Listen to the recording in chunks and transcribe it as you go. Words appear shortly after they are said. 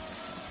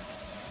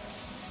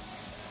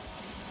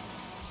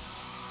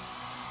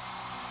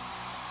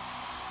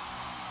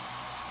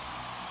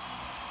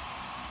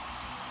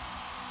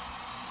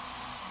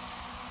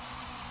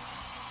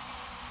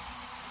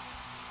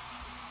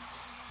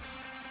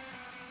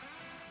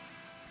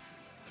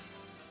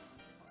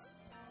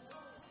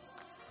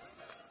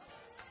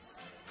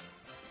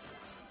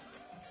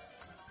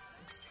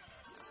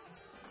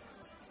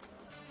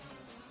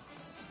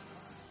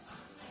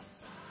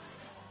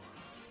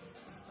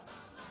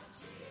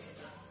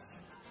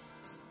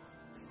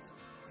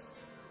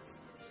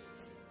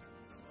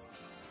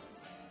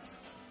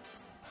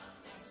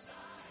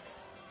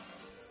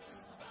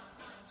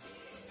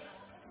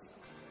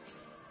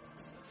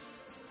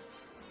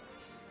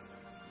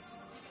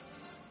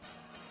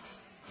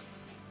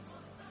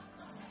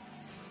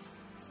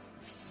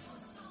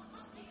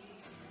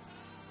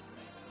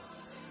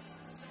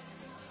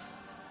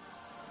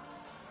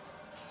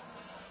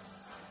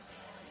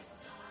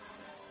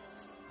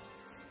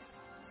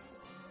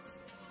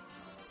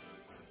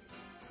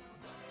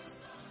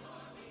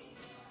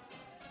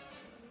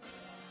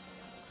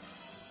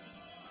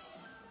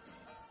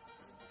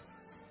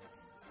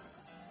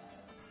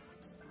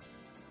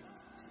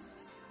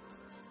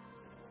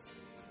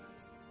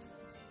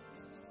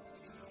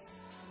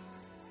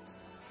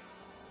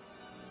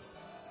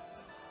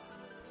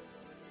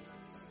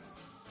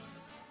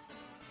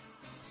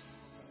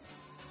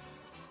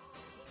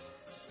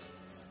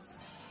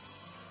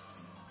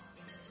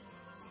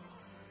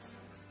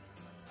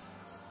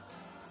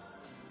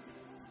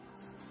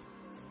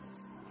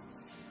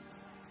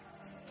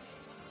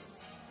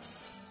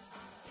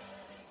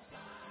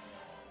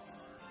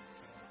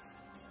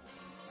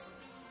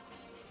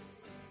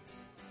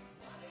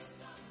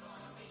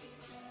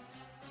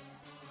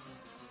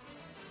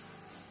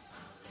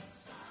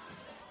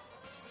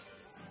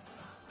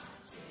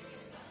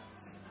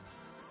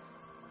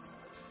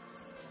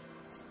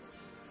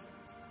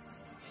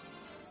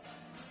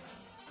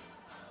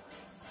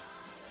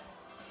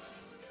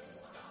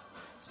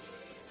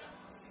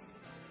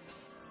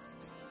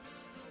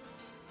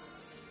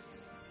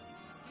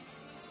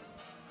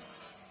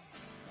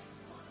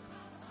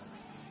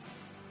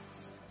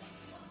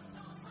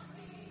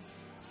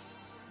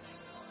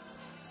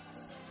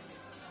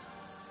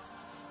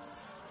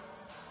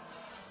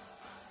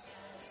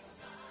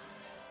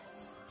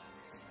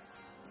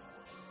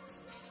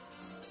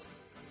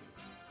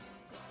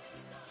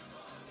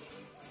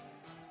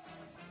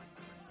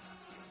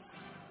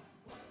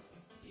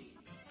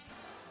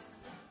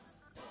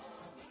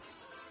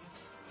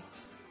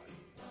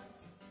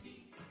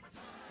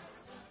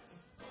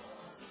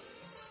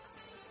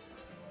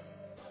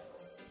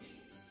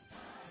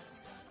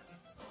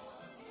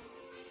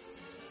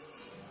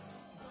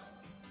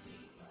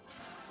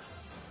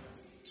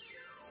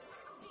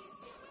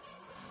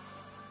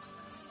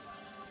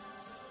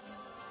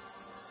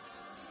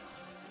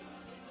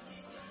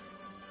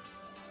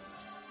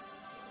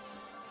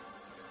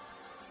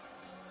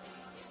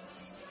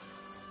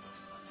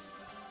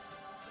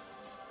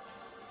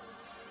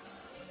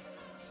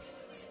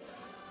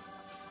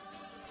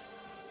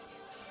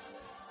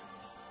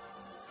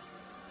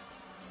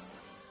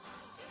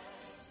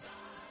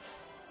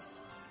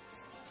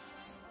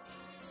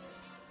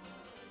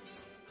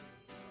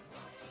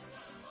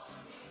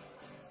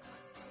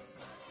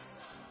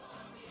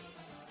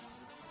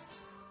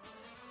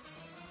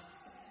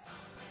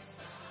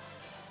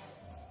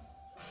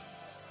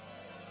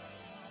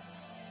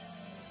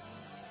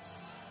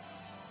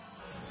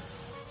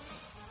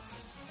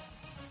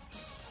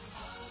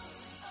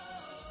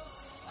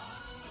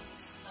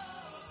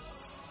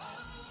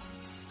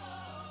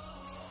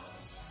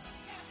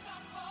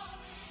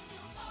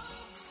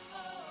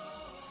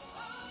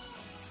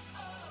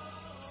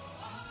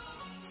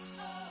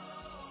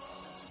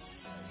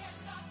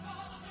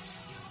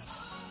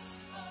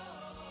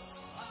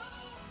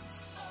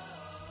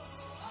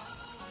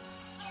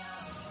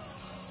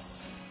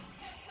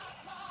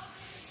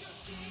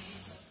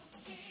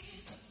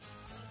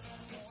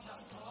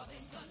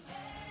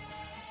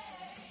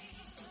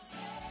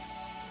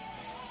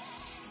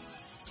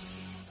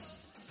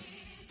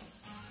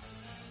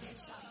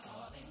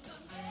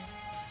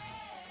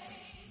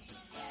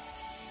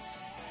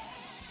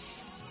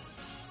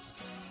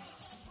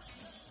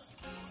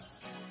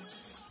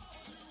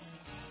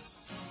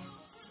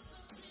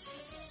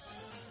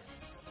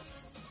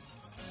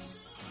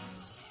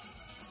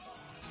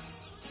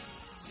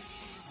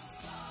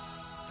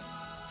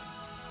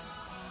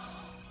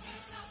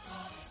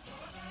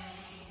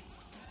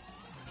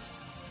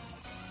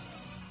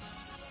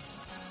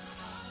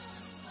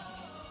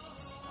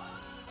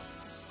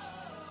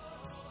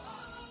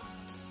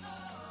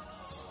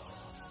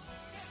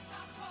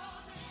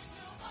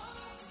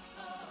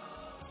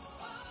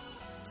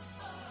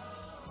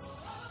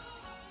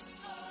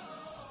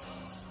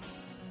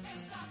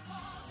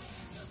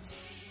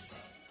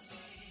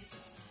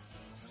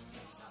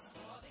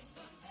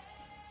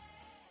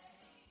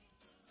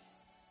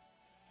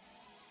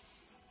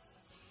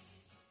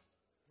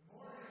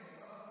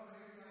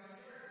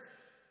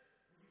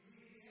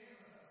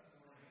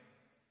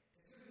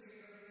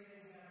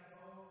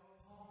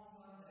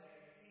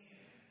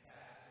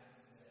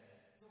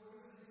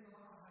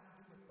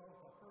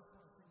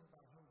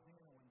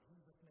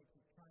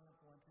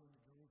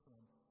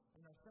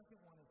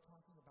second one is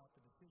talking about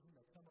the decision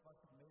that some of us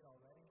have made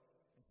already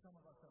and some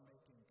of us are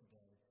making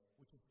today,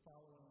 which is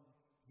following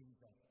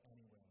Jesus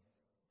anyway.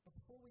 But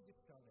before we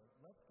get started,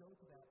 let's go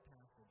to that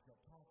passage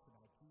that talks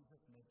about Jesus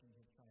making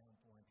his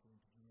triumphal entry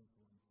into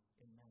Jerusalem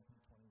in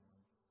Matthew 21.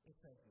 It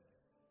says this: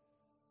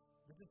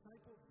 "The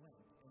disciples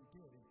went and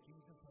did as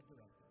Jesus had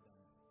directed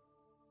them.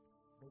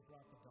 They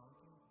brought the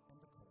donkey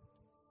and the colt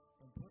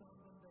and put on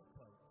them their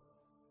cloaks,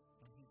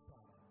 and he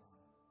sat on them.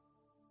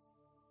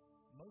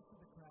 Most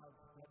of the crowd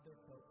spread their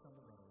cloaks on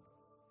the road,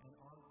 and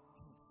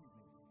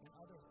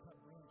others cut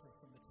branches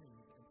from the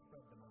trees and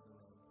spread them on the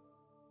road.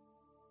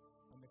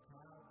 And the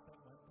crowd that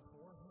went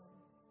before him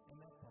and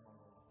that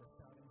followed were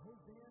shouting,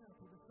 'Hosanna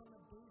to the Son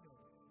of David!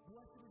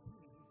 Blessed is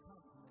he who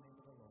comes in the name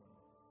of the Lord!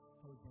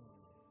 Hosanna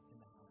in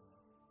the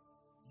highest!'"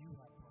 You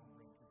have palm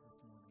branches this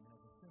morning, and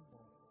as a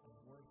symbol of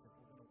worship,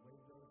 we're going to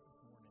wave those this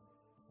morning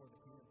before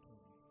the King of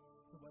Kings.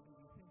 So whether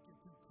you think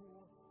you're too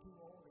cool, too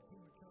old, or too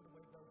mature to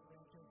wave those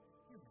branches,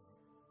 you're not.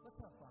 Let's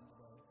have fun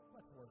today.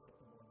 Let's worship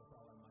the Lord with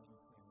all our might and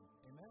strength.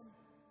 Amen?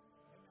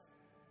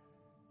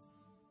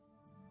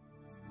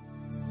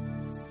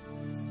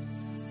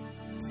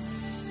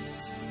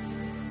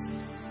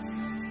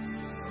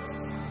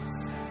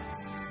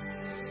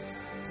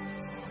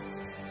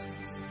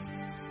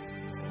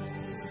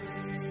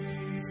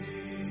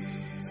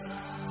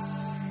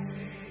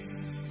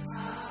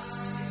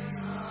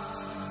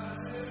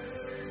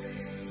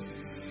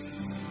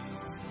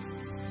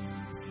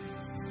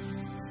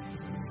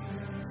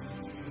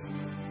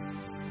 Amen.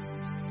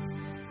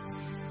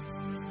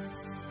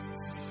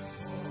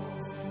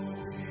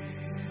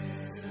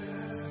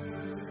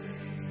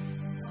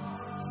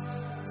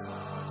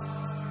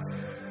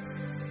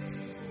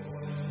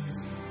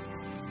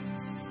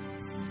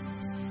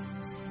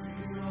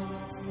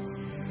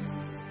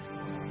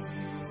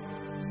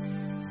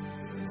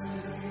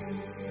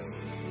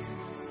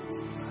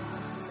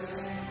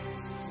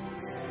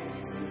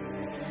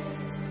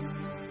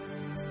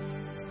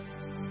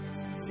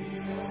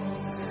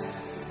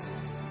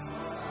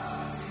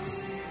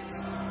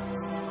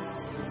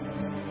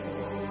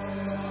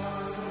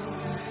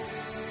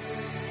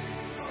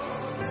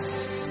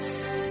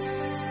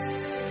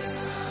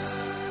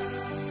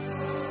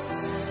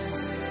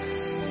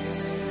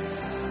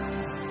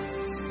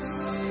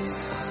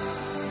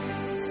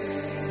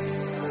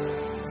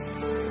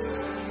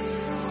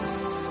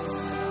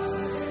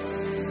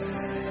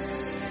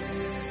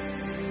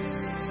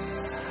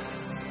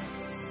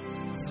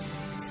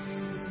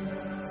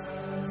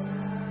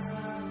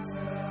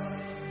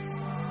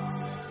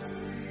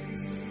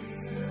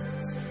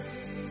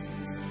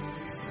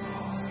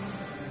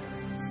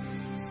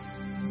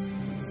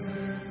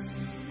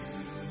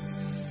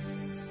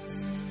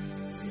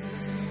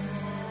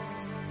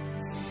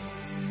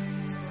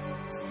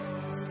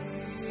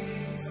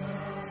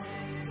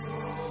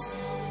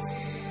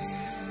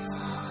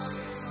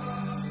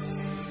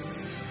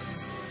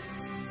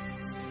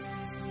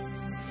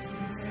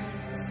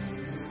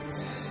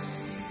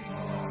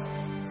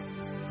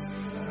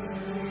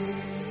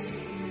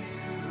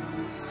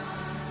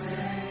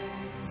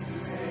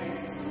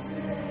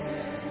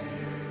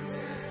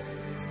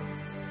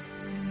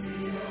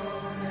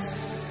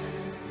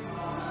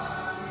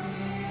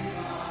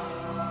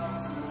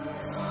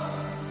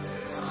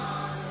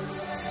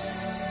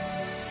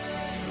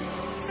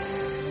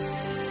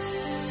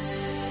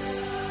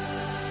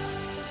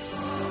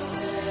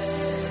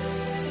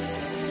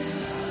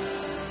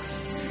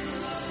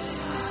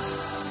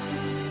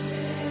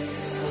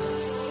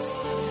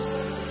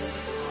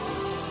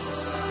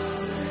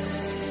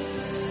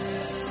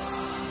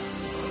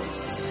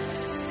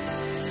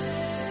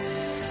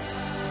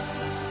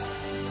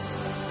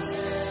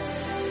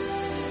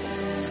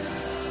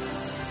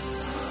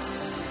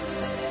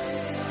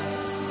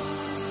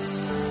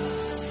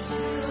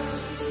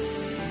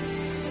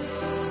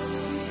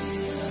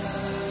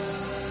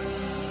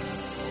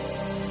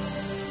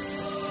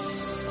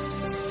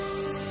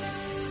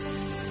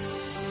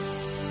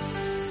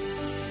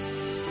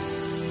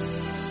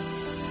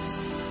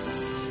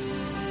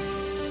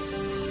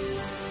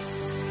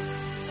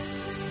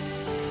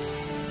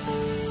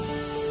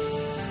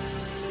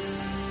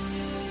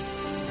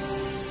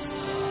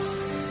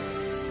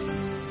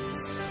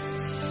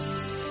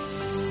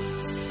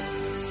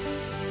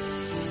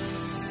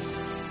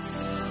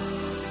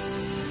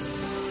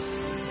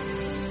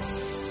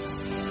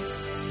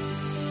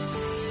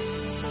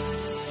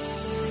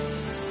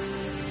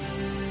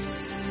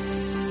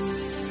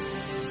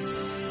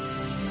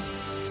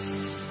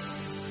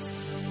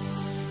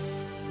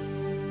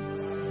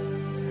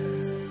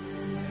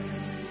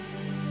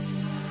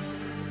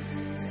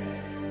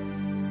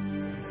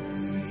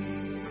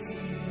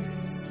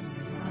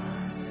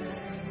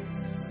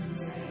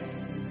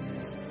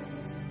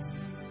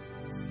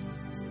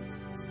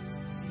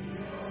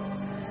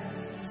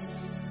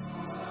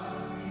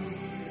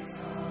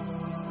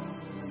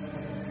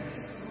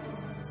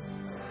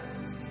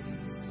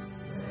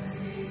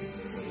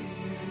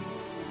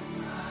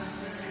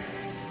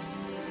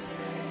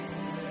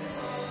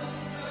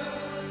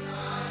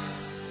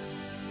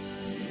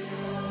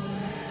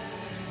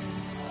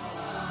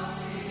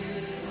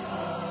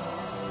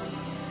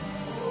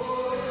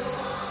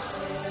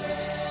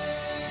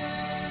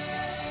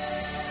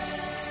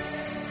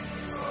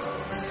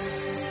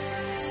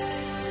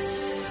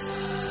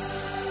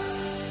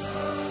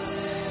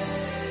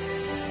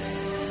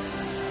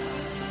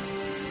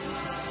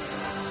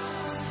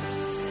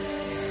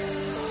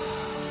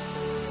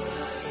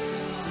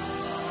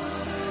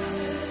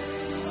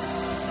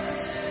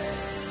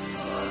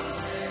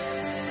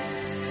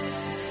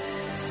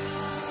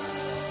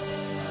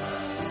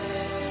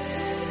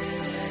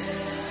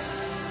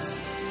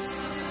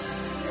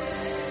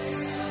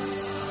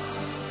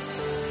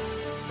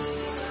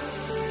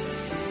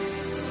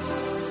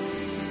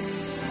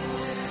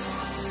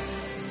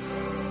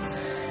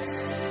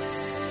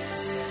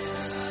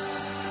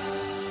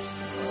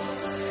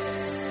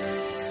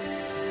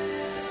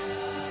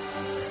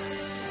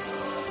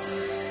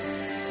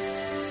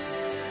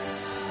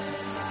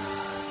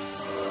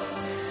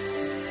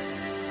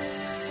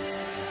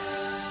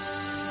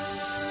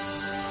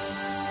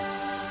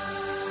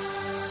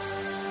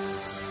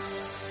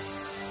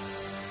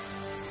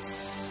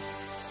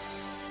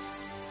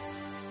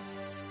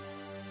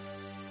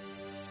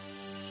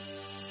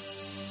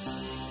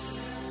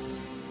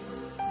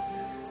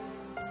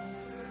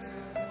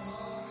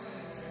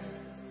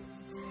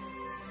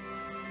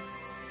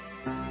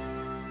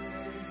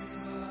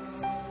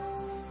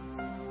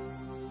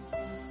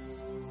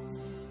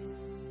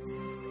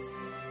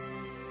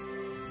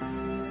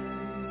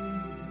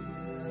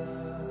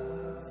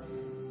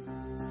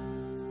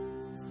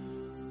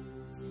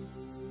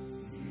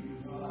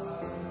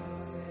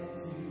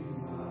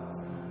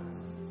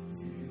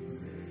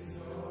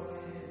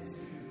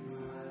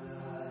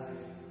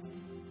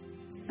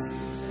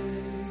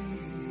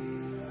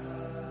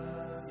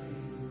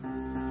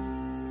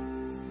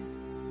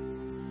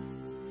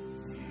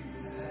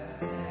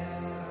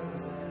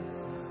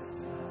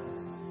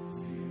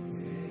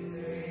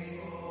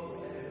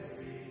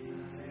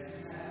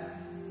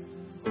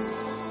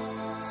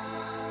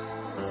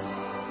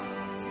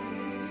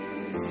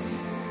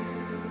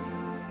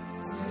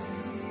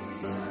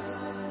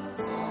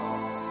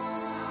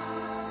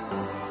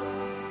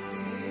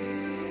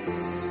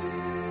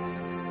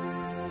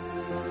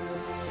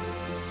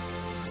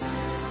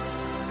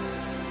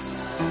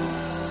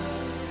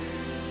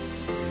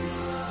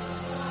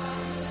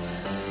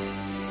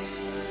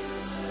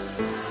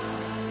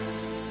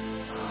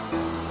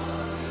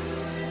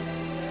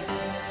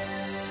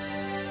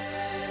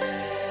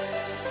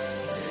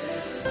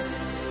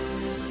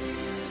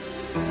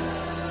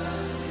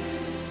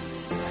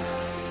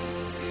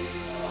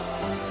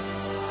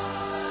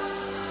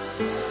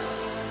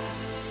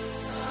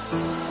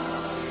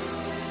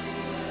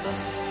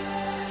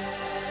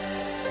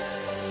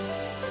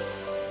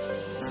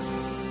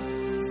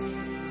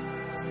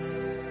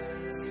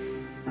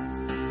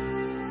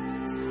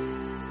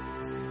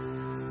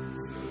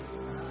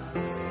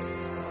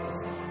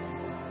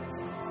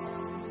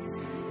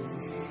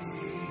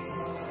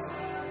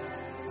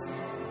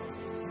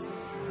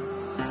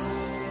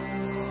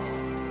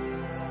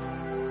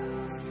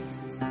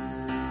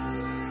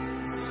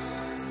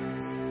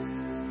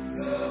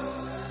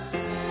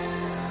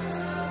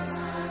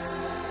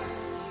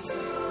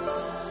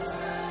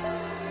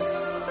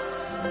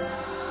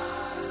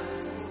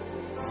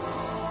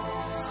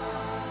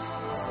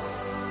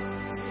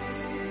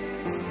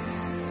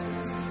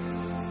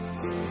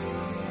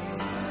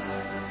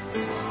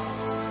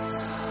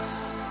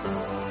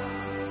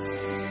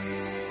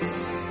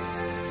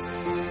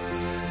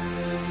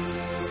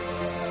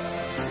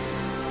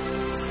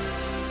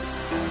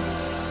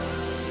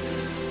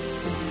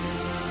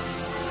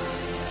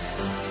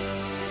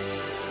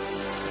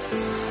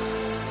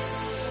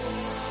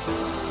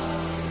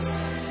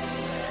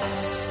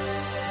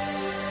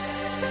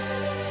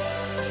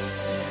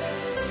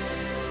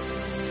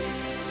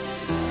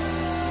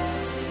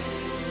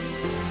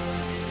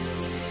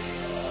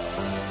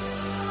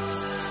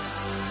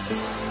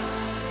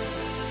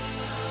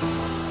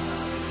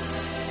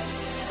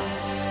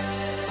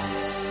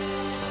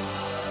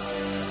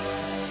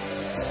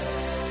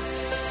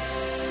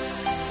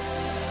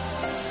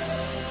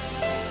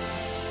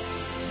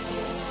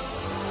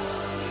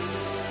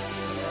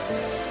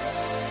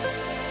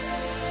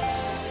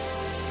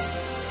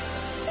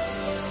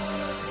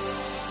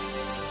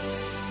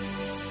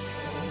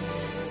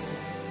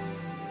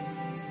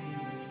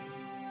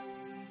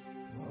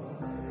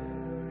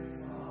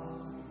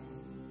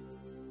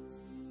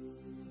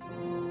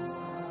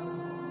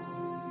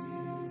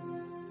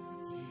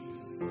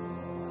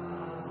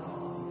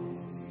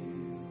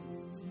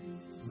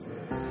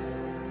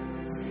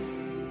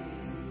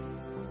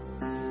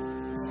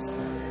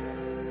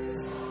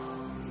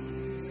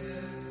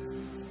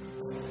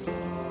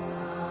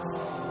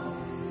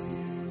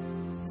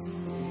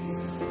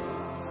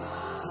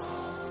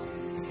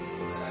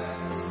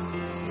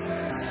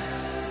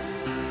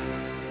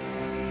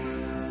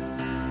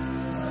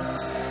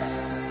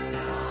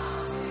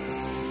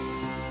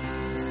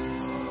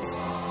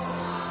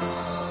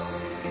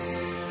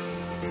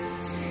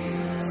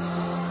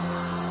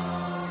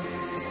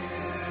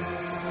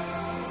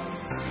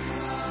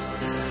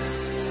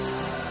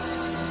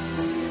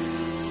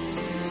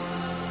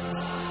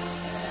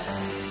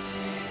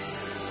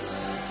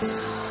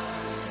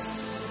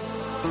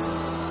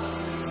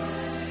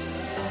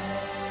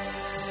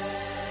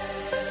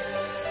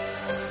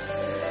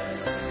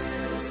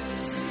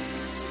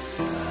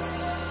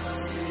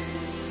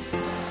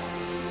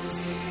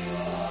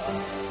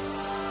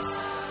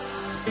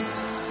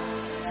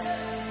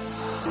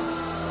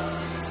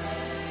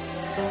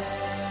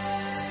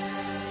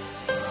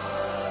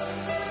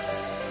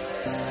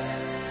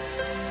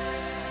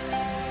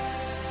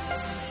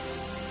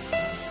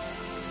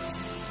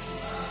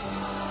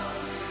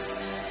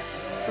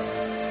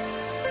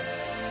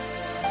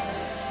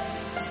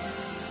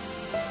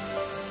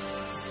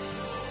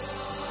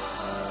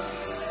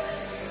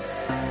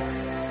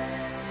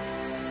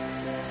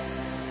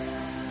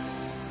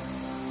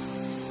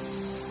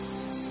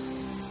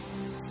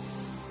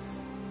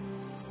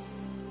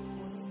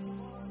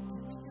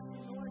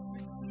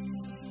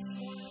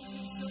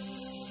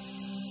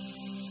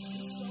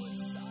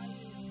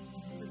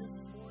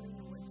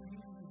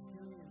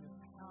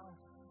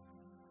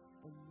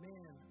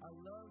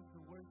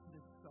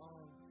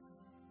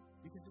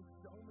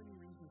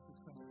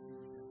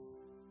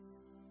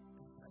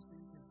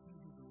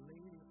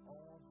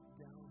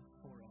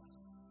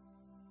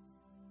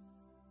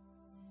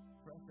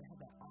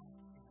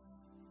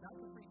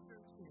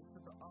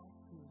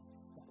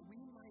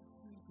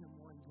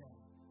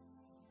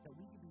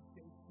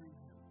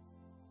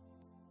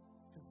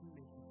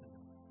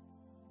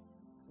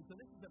 So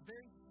this is a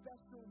very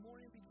special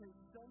morning because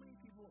so many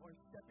people are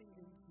stepping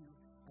into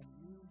a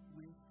new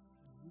with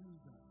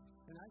Jesus.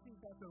 And I think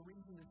that's a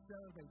reason to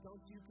celebrate.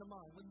 Don't you? Come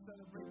on, let's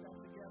celebrate that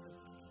together.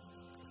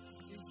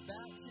 It's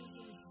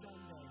Baptism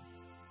Sunday.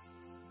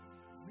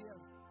 So we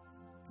have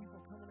people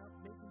coming up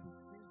making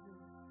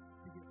decisions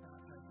to get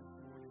baptized this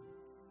morning.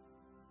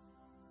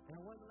 And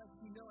I want to let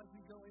you know as we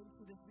go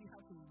into this, we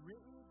have some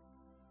written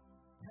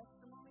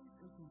testimonies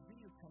and some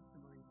video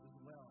testimonies as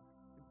well.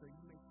 And so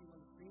you may see them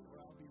on the screen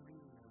or I'll be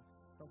reading them.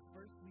 But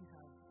first we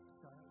have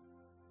Charlie.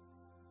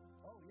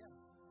 Oh, yeah.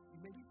 You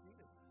may be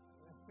seated.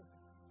 Absolutely.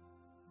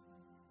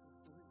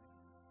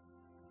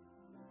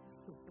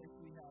 So first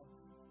we have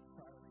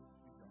Charlie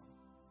Bujal.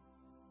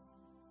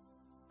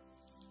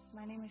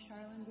 My name is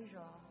Charlene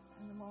Bujal.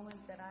 And the moment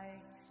that I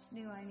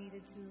knew I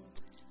needed to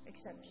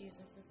accept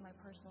Jesus as my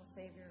personal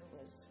Savior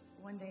was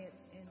one day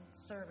in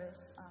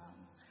service.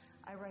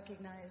 I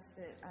recognized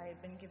that I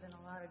had been given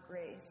a lot of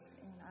grace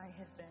and I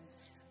had been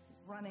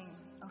running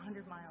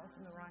 100 miles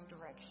in the wrong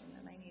direction,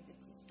 and I needed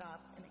to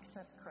stop and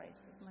accept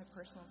Christ as my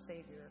personal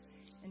Savior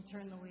and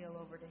turn the wheel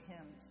over to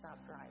Him and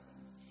stop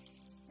driving.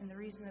 And the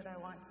reason that I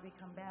want to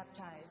become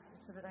baptized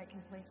is so that I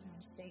can place my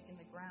stake in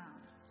the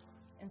ground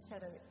and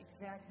set an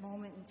exact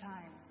moment in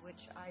time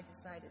which I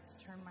decided to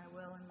turn my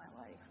will and my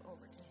life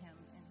over to Him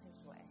and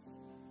His way.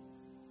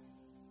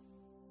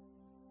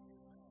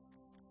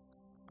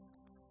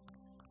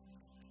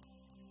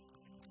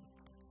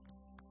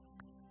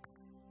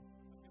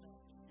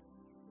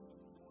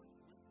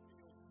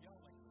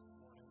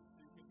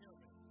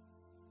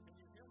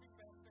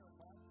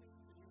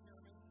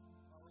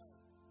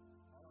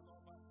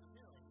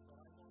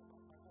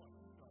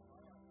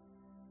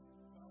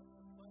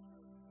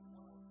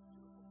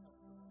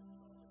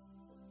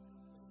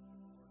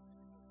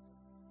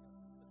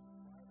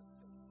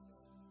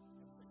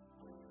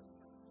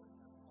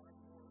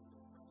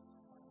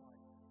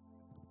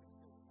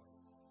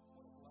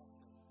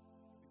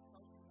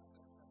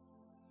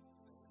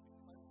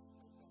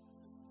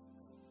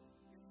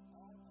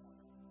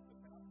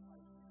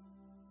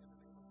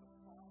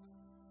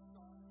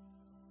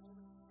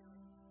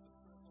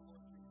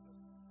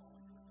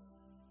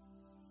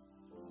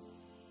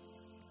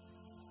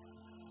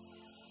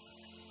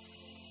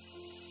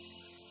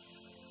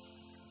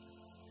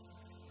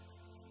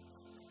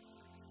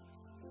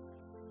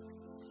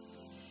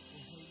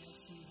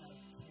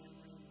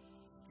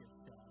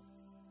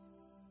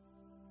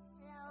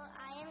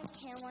 I'm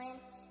Cameron,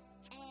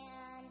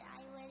 and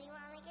I really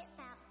want to get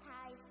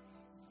baptized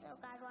so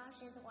God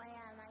washes away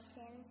all my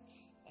sins,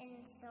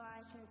 and so I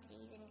can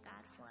believe in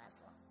God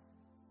forever.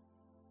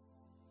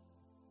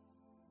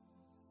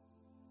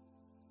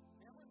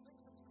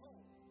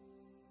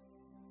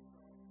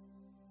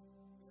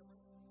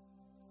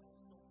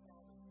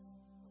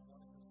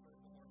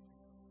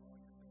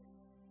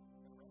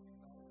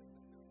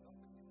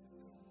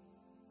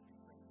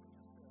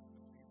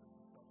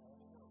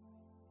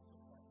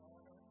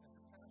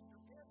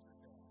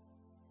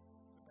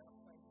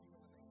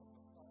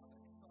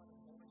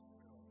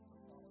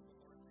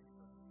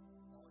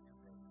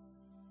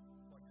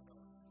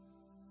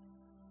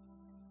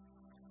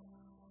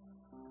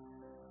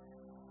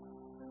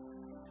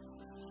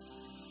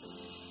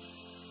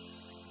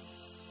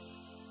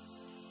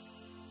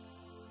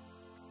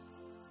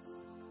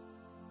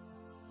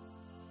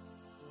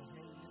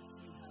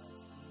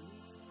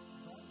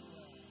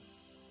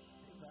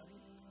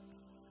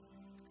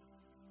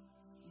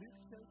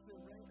 Says to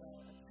write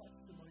a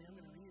testimony. I'm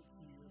going to read it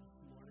to you this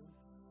morning.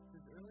 It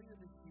says, earlier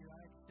this year,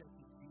 I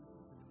accepted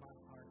Jesus into my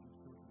heart and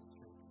children of the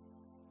church.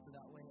 So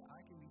that way I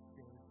can be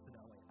saved, so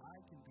that way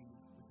I can be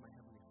with my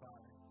Heavenly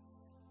Father.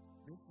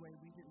 This way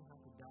we didn't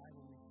have to die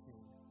when we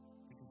sinned,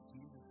 because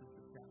Jesus was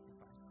the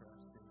sacrifice for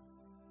our sins.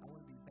 I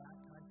want to be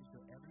baptized to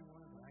show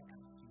everyone that I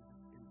asked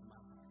Jesus into my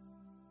heart.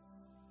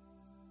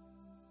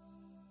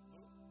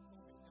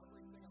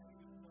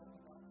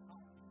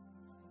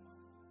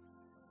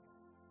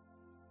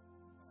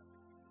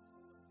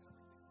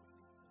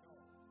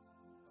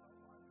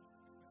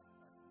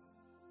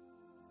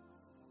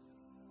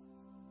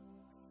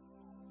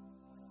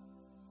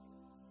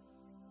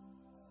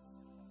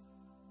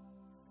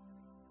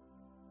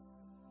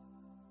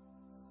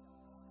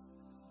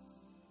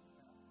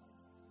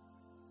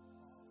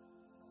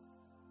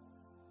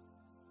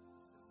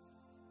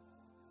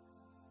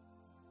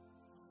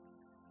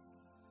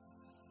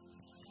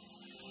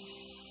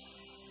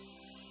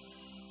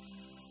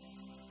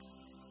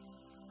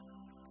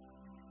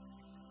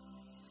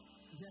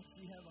 Next,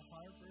 we have a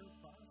Harper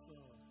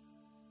Fossil.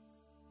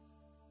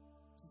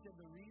 She said,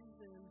 the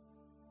reason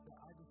that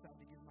I decided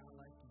to give my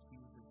life to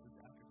Jesus was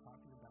after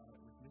talking about it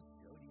with Miss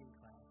Jody in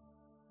class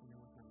and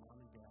then with my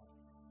mom and dad.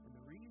 And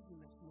the reason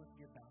that she wants to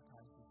get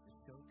baptized is to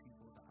show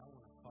people that I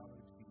want to follow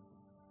Jesus.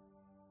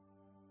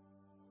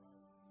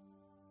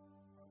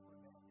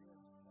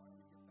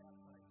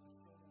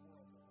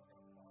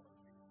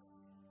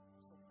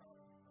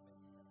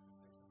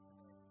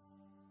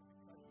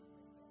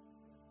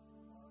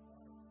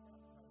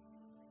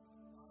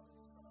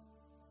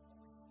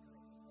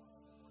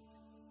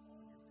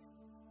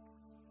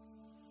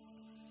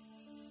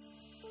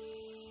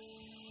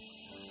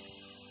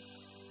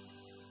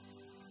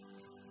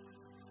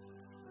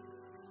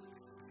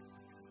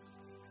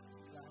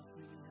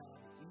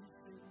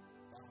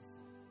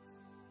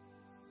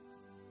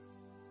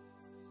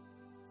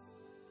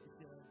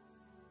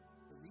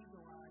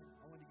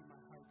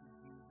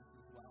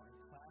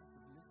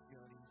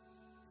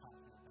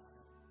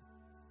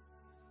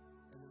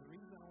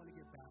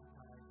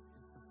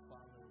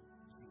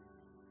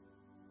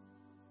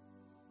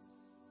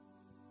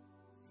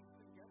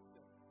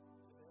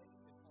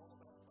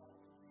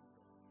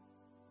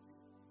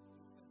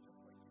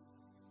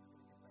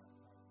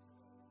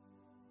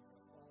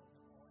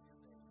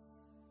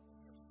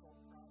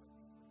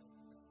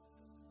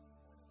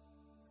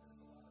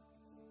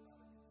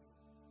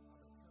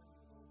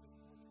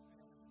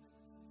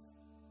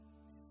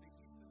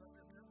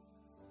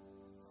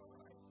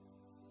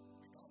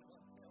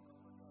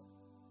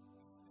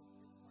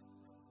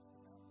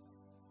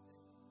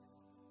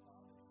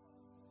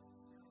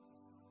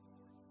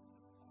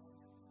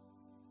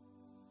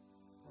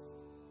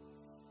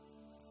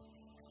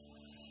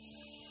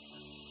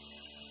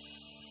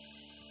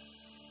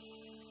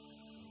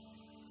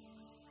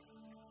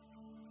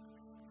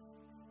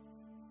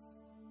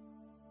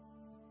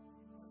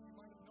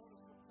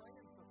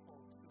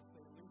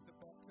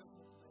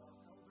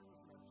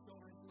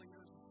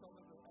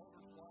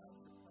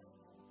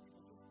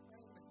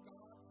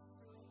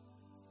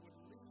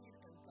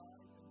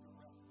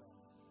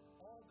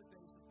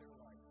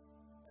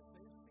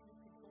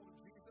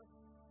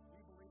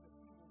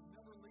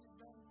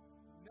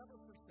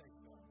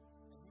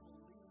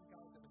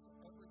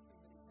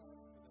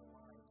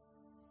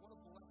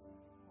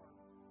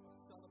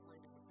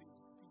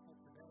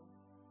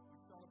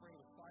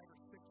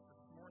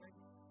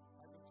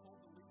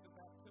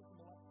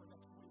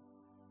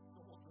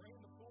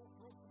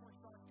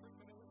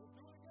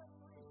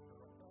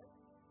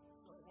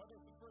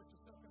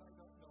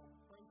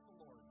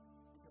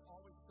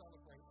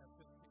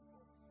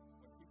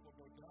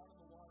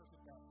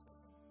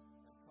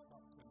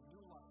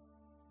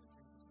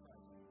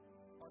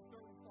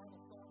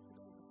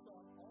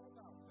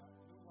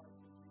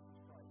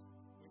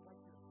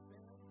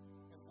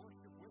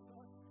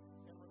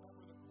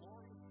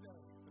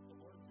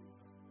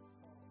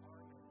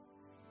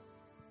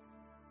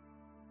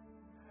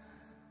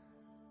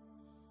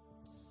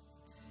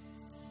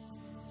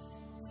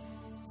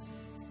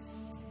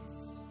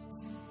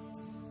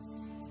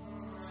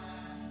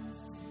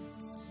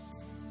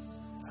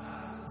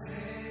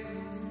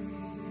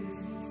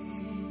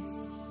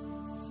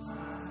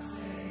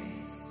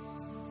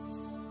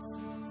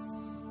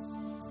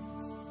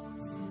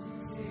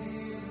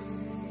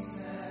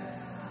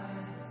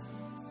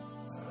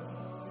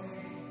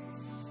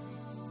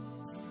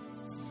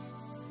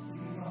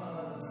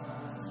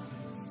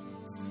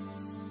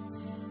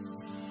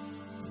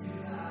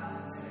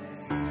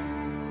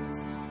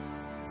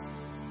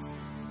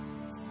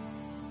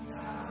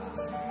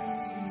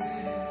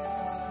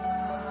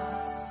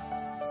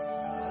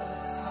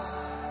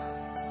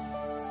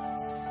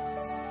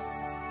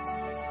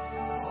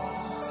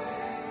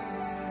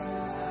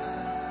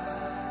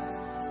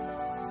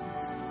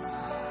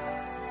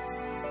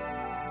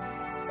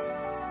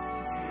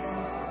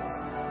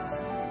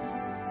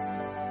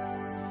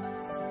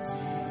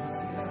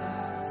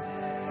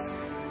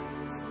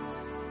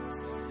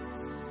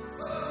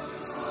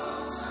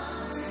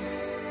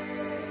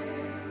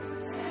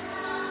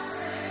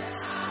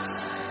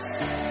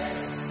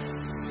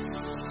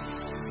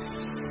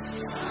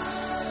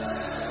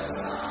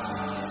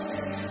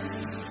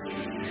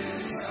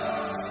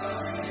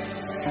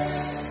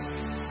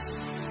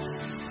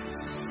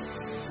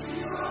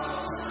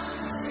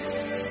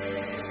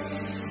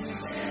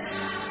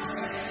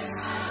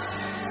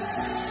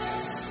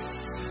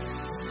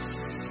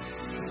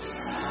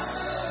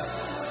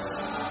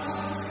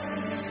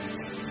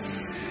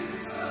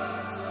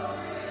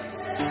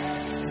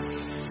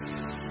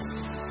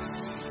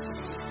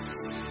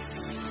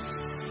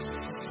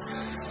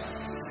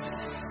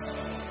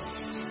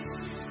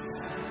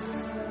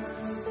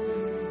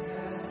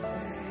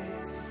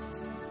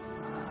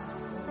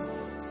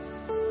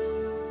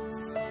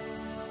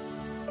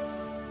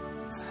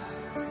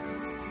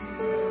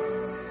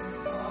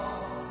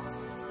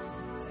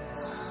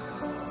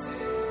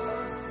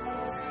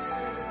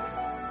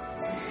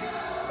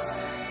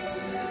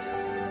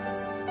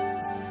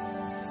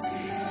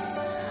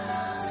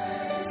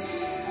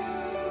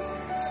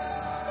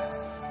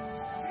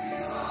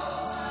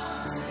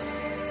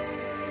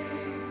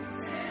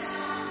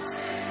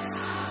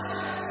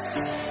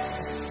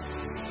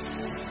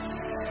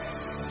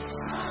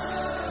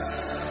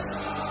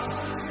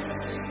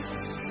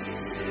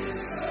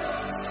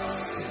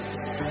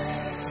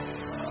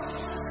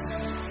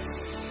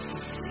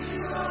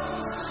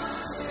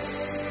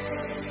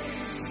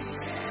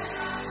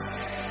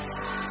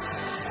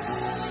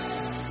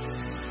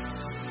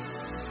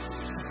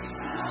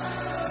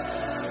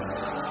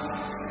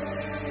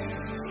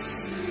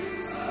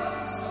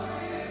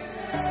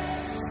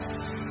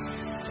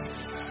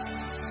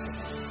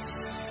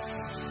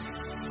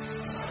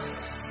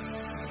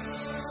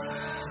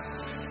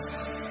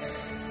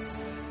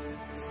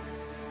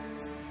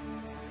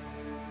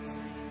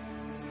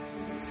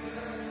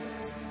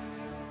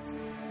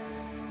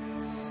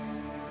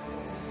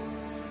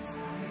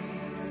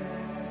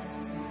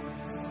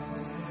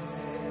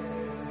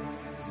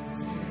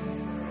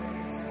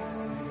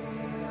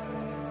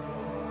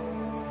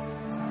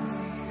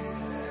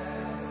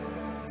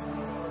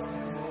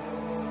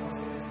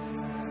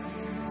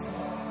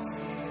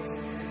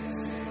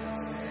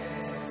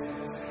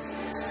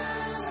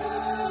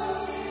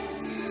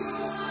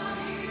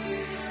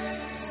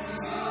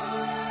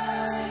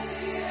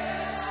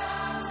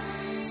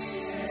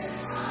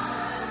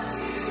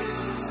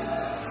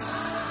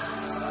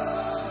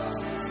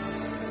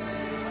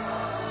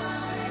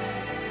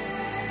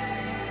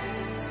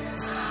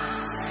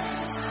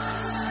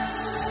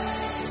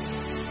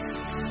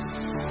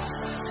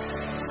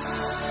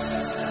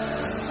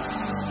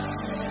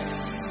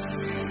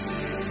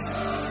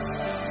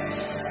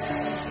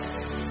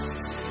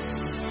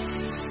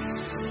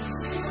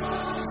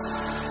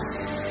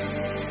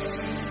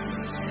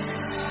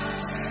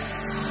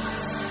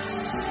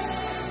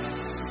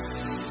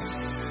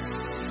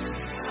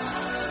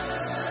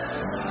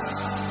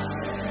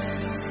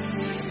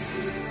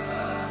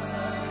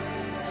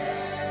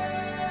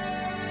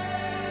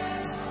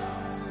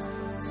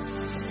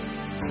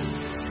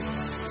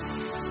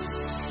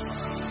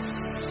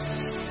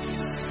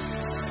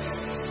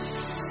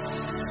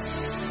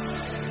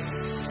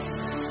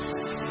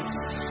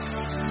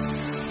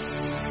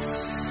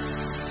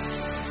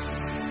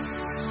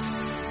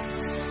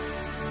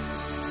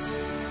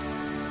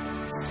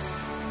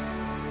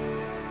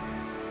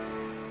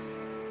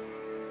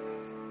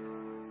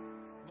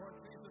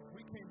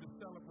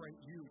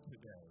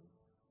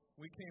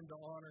 We came to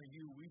honor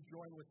you. We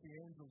join with the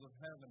angels of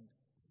heaven,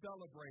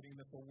 celebrating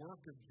that the work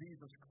of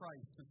Jesus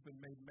Christ has been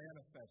made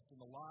manifest in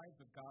the lives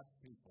of God's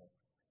people.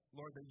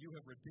 Lord, that you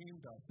have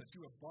redeemed us, that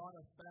you have bought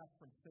us back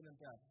from sin and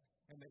death,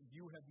 and that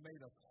you have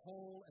made us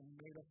whole and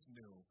made us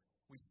new.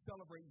 We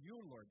celebrate you,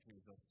 Lord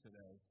Jesus,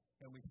 today,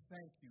 and we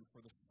thank you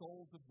for the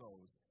souls of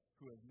those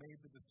who have made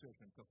the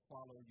decision to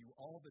follow you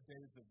all the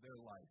days of their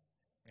life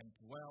and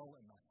dwell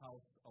in the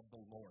house of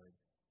the Lord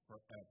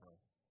forever.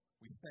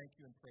 We thank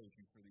you and praise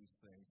you for these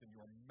things in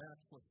your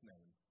matchless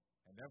name.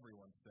 And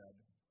everyone said,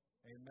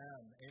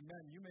 amen.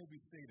 Amen. You may be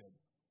seated.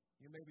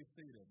 You may be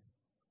seated.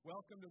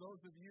 Welcome to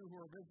those of you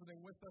who are visiting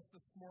with us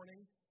this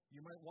morning.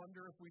 You might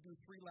wonder if we do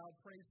 3 loud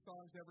praise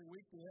songs every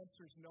week. The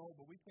answer is no,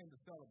 but we came to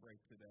celebrate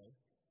today.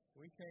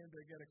 We came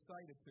to get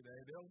excited today.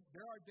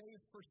 There are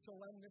days for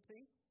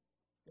solemnity.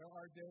 There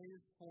are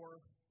days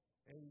for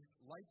a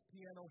light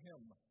piano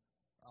hymn.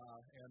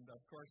 And, of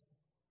course,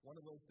 one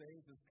of those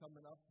days is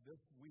coming up this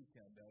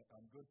weekend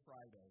on Good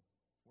Friday,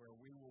 where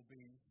we will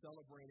be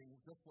celebrating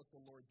just what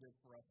the Lord did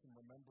for us and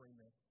remembering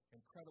the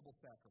incredible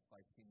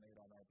sacrifice he made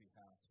on our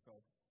behalf.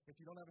 So if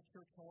you don't have a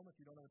church home, if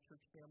you don't have a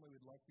church family,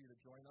 we'd like for you to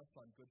join us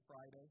on Good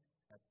Friday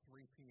at 3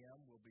 p.m.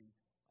 We'll be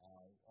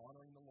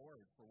honoring the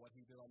Lord for what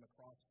he did on the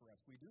cross for us.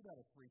 We do that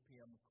at 3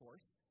 p.m., of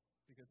course,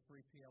 because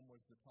 3 p.m.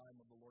 was the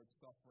time of the Lord's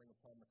suffering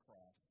upon the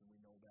cross, and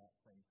we know that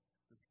from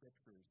the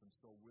Scriptures. And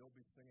so we'll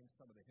be singing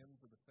some of the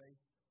hymns of the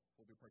faith.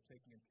 We'll be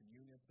partaking in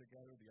communion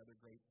together, the other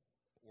great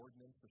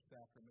ordinance or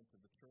sacrament of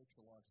the church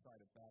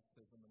alongside of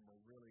baptism, and we're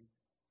really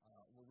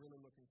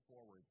looking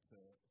forward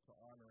to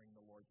honoring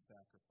the Lord's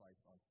sacrifice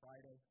on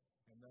Friday.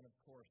 And then, of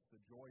course,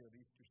 the joy of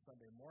Easter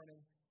Sunday morning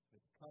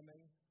that's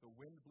coming. The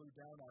wind blew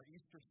down our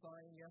Easter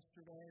sign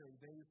yesterday or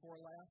the day before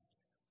last,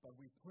 but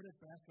we put it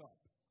back up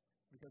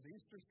because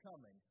Easter's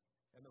coming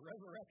and the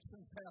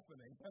resurrection's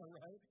happening,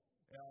 right?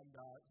 And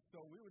so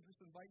we would just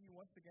invite you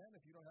once again,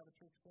 if you don't have a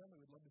church family,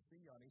 we'd love to see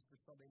you on Easter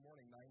Sunday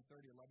morning,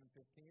 9:30,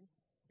 11:15.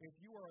 If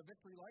you are a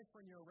Victory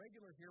Lifer and you're a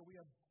regular here, we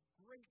have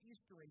great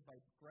Easter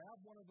invites. Grab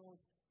one of those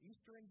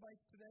Easter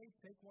invites today.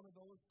 Take one of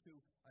those to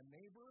a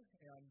neighbor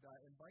and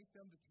invite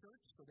them to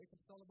church so they can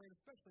celebrate,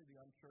 especially the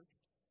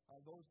unchurched,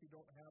 those who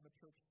don't have a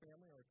church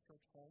family or a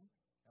church home,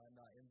 and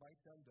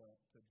invite them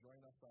to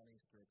join us on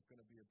Easter. It's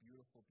going to be a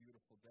beautiful,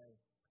 beautiful day.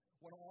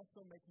 I want to also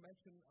make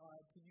mention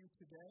to you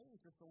today,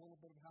 just a little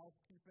bit of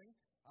housekeeping,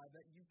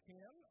 that you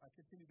can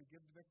continue to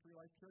give to Victory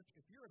Life Church.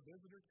 If you're a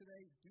visitor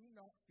today, do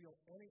not feel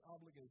any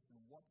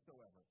obligation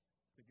whatsoever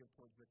to give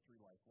towards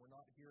Victory Life. We're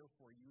not here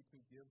for you to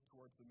give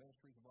towards the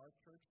ministries of our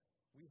church.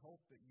 We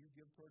hope that you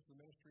give towards the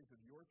ministries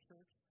of your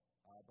church.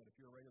 But if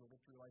you're a regular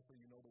Victory Lifer,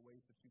 you know the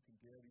ways that you can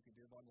give. You can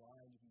give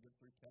online, you can give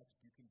through text,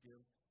 you can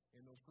give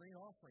in those green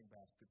offering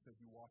baskets as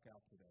you walk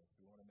out today.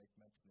 So we want to make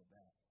mention of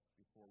that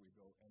before we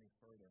go any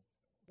further.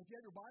 If you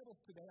have your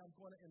Bibles today, I'm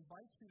going to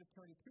invite you to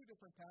turn to two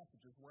different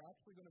passages. We're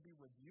actually going to be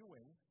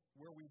reviewing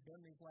where we've been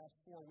these last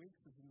 4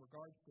 weeks as in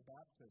regards to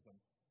baptism.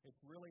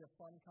 It's really a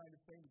fun kind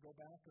of thing to go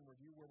back and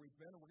review where we've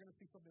been, and we're going to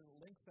see something that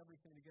links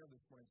everything together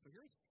this morning. So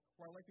here's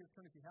where I'd like you to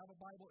turn. If you have a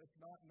Bible, if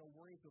not, no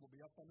worries, it'll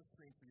be up on the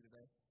screen for you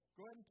today.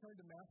 Go ahead and turn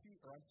to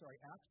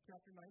Acts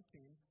chapter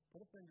 19.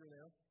 Put a finger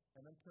there,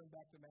 and then turn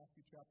back to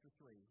Matthew chapter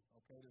 3.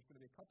 Okay, there's going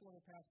to be a couple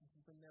other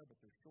passages in there, but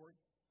they're short.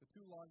 The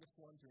two longest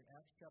ones are in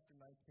Acts chapter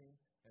 19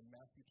 and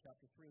Matthew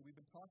chapter 3. We've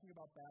been talking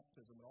about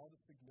baptism and all the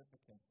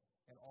significance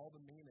and all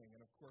the meaning.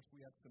 And, of course,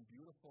 we had some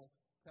beautiful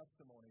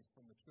testimonies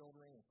from the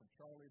children and from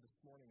Charlie this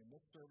morning in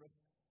this service.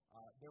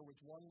 There was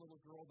one little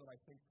girl that I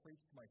think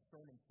preached my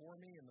sermon for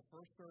me in the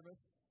first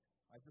service.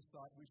 I just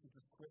thought we should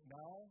just quit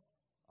now.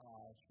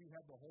 She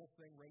had the whole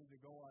thing ready to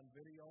go on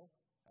video,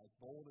 as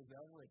bold as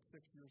ever at 6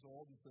 years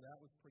old, and so that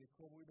was pretty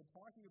cool. We've been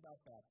talking about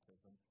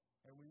baptism,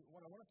 and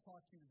what I want to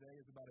talk to you today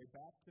is about a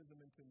baptism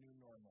into new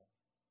normal,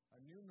 a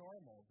new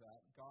normal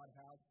that God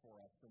has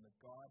for us and that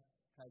God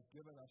has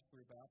given us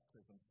through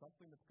baptism,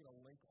 something that's going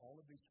to link all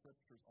of these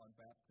scriptures on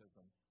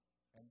baptism,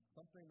 and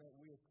something that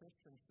we as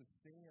Christians should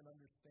see and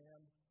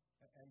understand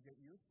and get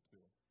used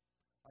to.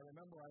 I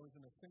remember I was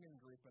in a singing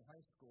group in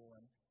high school,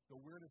 and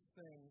the weirdest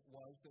thing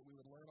was that we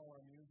would learn all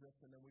our music,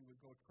 and then we would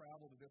go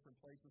travel to different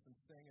places and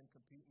sing and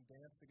compete and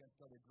dance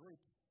against other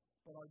groups.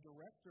 But our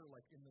director,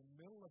 like in the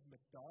middle of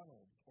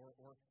McDonald's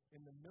or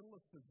in the middle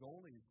of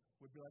Fazoli's,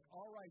 would be like,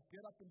 all right,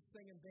 get up and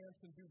sing and dance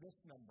and do this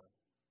number.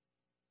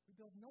 We'd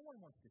be like, no one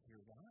wants to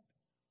hear that.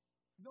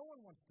 No one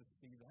wants to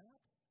see that.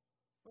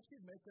 But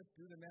she'd make us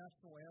do the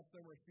national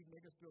anthem, or she'd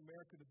make us do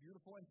America the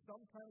Beautiful, and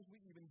sometimes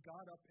we even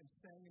got up and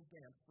sang and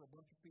danced for a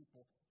bunch of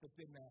people that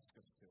didn't ask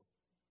us to.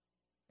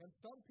 And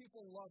some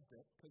people loved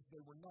it because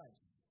they were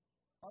nice.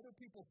 Other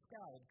people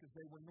scowled because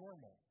they were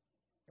normal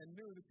and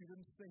knew that you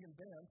didn't sing and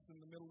dance in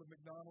the middle of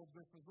McDonald's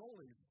or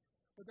Fazoli's.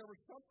 But there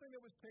was something that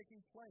was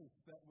taking place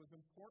that was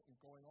important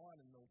going on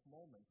in those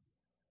moments.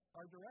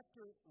 Our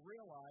director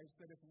realized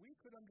that if we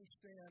could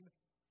understand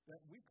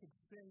that we could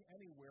sing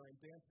anywhere and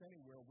dance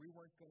anywhere, we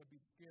weren't going to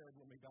be scared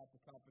when we got to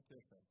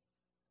competition.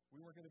 We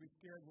weren't going to be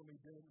scared when we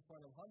did it in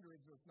front of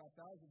hundreds, if not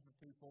thousands of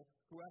people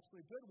who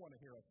actually did want to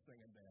hear us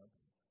sing and dance.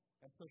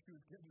 And so she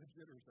was getting the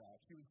jitters out.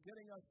 She was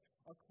getting us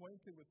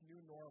acquainted with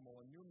new normal.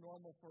 And new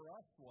normal for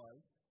us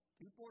was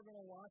people are going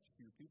to watch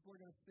you, people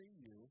are going to see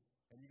you,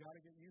 and you got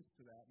to get used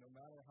to that no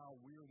matter how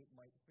weird it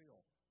might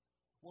feel.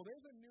 Well,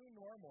 there's a new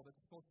normal that's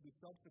supposed to be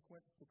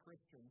subsequent to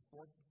Christians,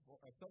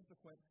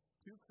 subsequent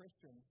to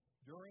Christians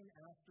during,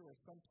 after, or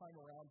sometime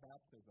around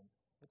baptism.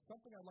 It's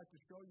something I'd like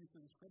to show you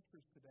through the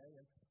scriptures today.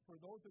 And for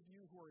those of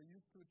you who are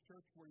used to a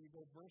church where you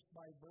go verse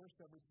by verse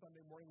every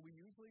Sunday morning, we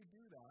usually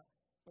do that.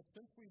 But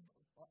since we've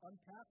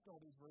unpacked all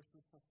these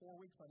verses for 4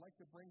 weeks, I'd like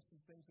to bring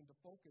some things into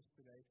focus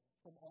today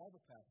from all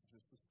the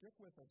passages. So stick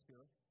with us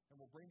here, and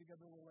we'll bring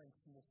together the links,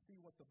 and we'll see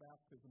what the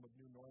baptism of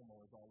new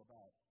normal is all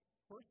about.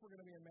 First, we're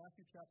going to be in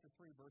Matthew chapter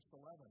 3, verse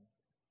 11.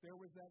 There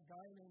was that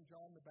guy named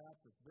John the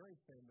Baptist, very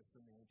famous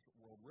in the ancient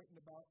world, written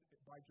about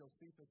by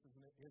Josephus in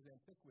his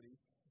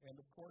Antiquities, and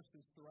of course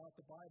is throughout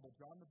the Bible.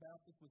 John the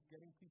Baptist was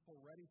getting people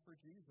ready for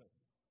Jesus.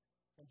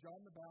 And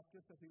John the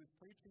Baptist, as he was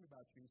preaching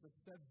about Jesus,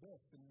 said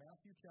this in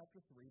Matthew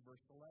chapter 3,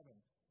 verse 11.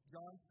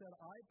 John said,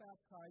 I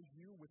baptize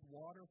you with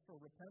water for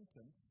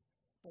repentance,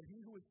 but he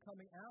who is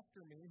coming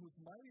after me, who's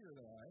mightier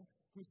than I,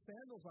 whose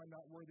sandals I'm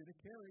not worthy to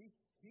carry,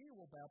 he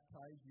will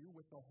baptize you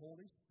with the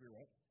Holy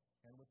Spirit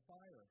and with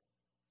fire.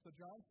 So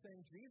John's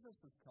saying Jesus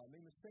is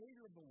coming, the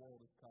Savior of the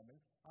world is coming.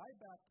 I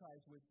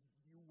baptize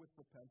you with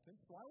repentance,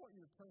 so I want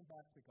you to turn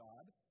back to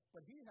God.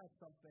 But he has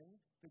something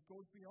that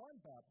goes beyond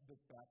this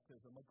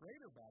baptism, a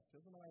greater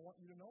baptism, and I want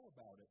you to know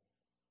about it.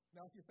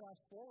 Now, if you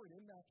fast forward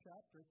in that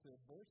chapter to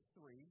verse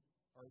 3,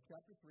 or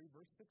chapter 3,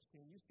 verse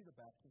 16, you see the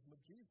baptism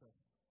of Jesus.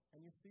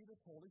 And you see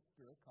this Holy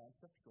Spirit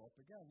concept show up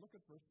again. Look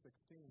at verse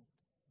 16.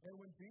 And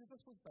when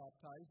Jesus was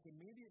baptized,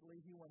 immediately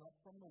he went up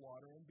from the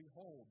water, and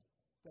behold,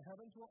 the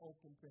heavens were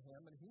opened to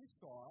him, and he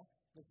saw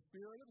the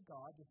Spirit of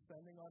God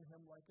descending on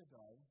him like a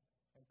dove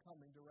and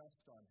coming to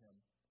rest on him.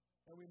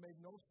 And we made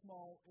no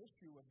small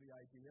issue of the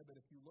idea that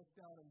if you look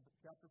down in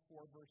chapter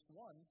 4, verse 1,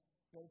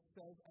 that it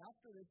says,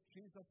 after this,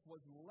 Jesus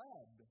was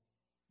led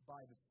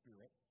by the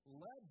Spirit,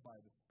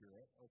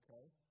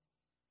 okay,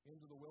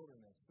 into the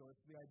wilderness. So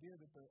it's the idea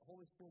that the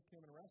Holy Spirit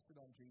came and rested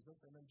on Jesus,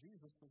 and then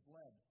Jesus was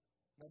led.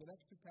 Now, the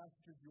next two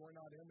passages you're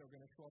not in, they're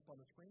going to show up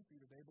on the screen for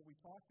you today, but we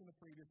talked in the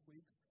previous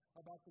weeks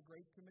about the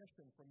Great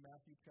Commission from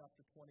Matthew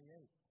chapter 28.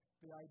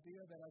 The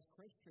idea that as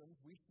Christians,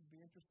 we should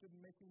be interested in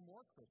making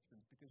more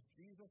Christians because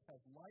Jesus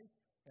has life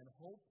and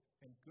hope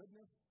and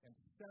goodness and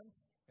sense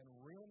and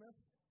realness,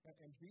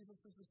 and Jesus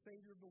is the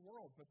Savior of the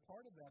world. But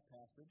part of that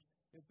passage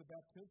is the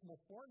baptismal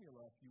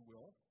formula, if you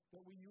will,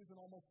 that we use in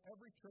almost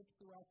every church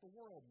throughout the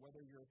world,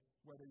 whether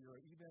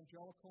you're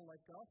evangelical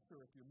like us,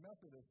 or if you're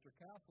Methodist or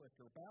Catholic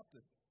or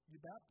Baptist,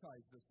 you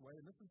baptize this way.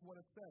 And this is what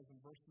it says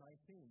in verse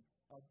 19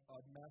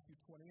 of Matthew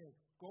 28.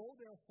 Go,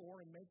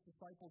 therefore, and make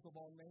disciples of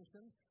all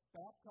nations,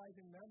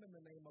 baptizing them in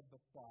the name of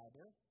the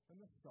Father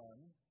and the Son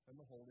and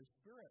the Holy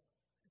Spirit.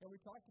 And we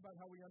talked about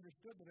how we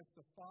understood that it's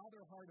the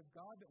Father heart of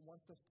God that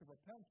wants us to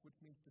repent, which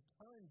means to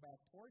turn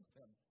back towards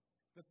Him.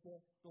 That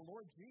the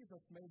Lord Jesus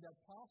made that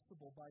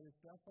possible by His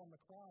death on the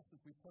cross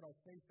as we put our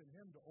faith in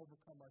Him to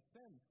overcome our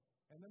sin.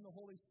 And then the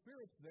Holy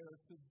Spirit's there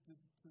to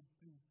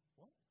do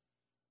what?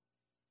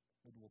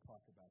 Maybe we'll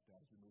talk about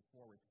that as we move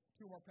forward.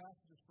 Two more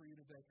passages for you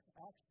today.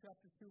 Acts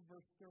chapter 2,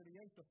 verse 38,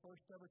 the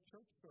first ever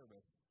church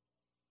service.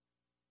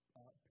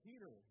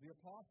 Peter, the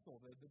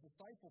apostle, the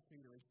disciple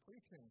Peter, is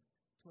preaching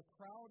to a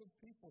crowd of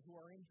people who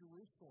are in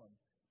Jerusalem.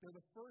 They're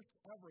the first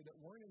ever that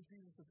weren't in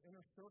Jesus'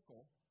 inner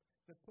circle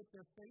that put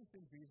their faith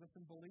in Jesus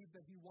and believed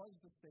that He was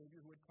the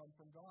Savior who had come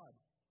from God.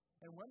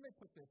 And when they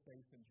put their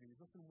faith in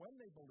Jesus and when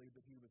they believed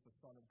that He was the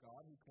Son of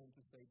God who came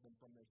to save them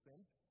from their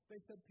sins,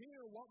 they said,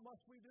 Peter, what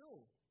must we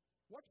do?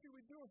 What should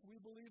we do if we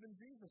believe in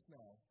Jesus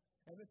now?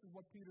 And this is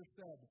what Peter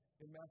said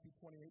in Matthew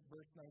 28,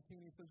 verse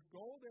 19. He says,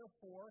 Go,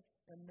 therefore,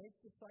 and make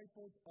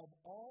disciples of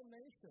all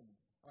nations.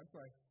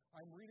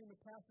 I'm reading the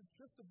passage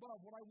just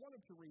above what I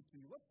wanted to read to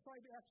you. Let's try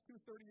Acts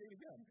 2:38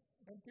 again.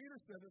 And Peter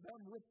said to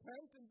them,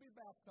 Repent and be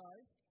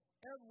baptized,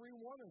 every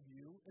one of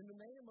you, in the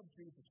name of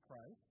Jesus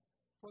Christ,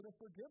 for the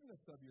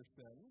forgiveness of your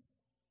sins,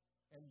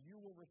 and you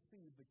will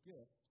receive the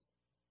gift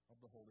of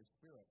the Holy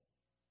Spirit.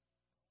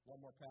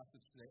 One more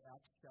passage today,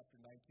 Acts chapter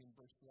 19,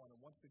 verse 1.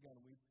 And once again,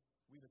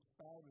 we've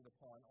expounded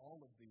upon all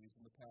of these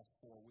in the past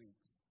 4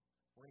 weeks.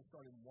 We're going to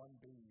start in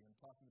 1b and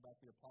talking about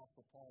the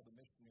Apostle Paul, the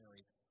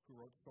missionary, who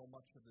wrote so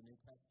much of the New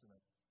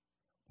Testament.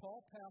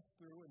 Paul passed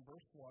through, in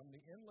verse 1,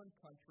 the inland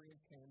country and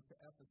came to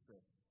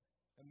Ephesus.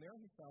 And there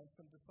he found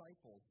some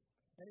disciples.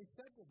 And he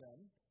said to them,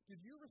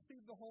 Did you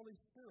receive the Holy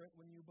Spirit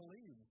when you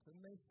believed? And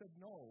they said,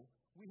 No,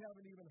 we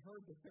haven't even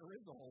heard that there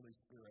is a Holy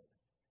Spirit.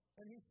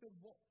 And he said,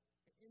 Well,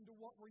 into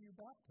what were you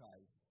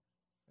baptized?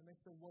 And they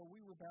said, Well,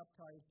 we were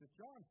baptized at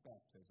John's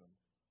baptism.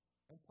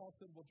 And Paul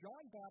said, Well,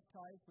 John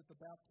baptized with the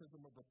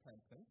baptism of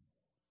repentance,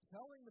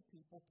 telling the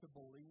people to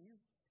believe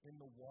in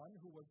the one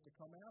who was to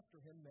come after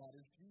him, that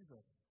is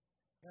Jesus.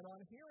 And on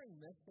hearing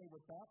this, they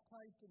were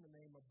baptized in the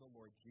name of the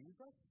Lord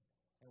Jesus.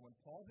 And when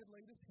Paul had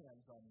laid his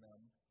hands on them,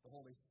 the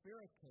Holy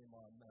Spirit came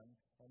on them,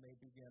 and they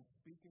began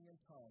speaking in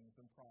tongues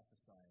and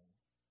prophesying.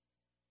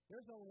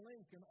 There's a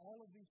link in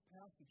all of these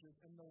passages,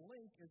 and the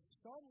link is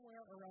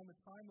somewhere around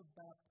the time of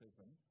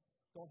baptism.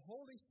 The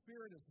Holy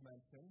Spirit is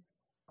mentioned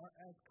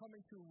as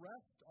coming to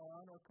rest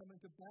on, or coming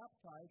to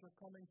baptize, or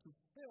coming to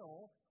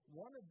fill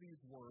one of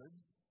these words,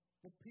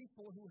 the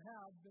people who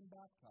have been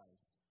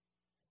baptized.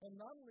 And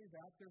not only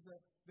that,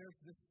 there's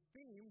this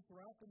theme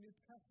throughout the New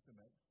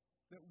Testament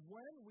that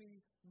when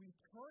we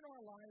turn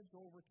our lives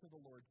over to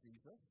the Lord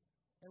Jesus,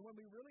 and when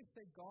we really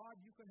say, God,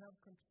 you can have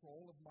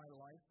control of my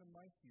life and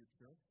my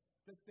future,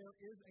 that there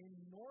is a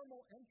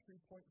normal entry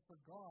point for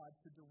God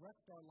to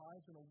direct our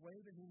lives in a way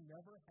that He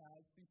never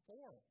has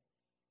before.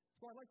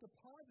 So I'd like to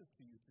posit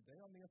to you today,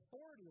 on the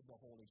authority of the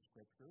Holy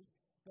Scriptures,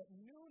 that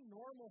new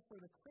normal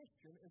for the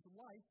Christian is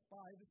life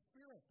by the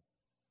Spirit,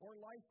 or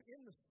life in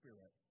the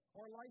Spirit,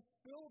 or life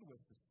filled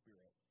with the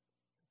Spirit.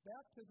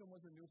 Baptism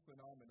was a new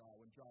phenomenon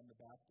when John the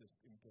Baptist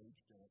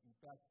engaged in it. In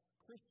fact,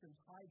 Christians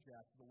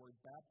hijacked the word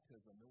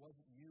baptism. It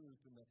wasn't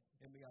used in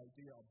the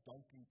idea of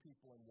dunking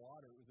people in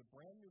water. It was a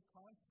brand new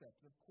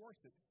concept. And of course,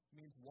 it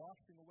means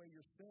washing away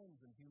your sins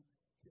and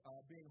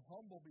being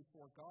humble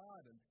before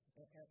God and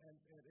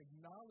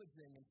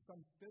acknowledging in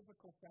some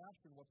physical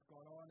fashion what's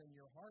going on in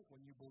your heart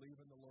when you believe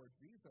in the Lord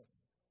Jesus.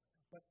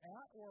 But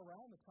at or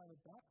around the time of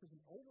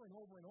baptism, over and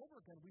over and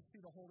over again, we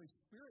see the Holy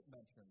Spirit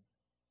mentioned.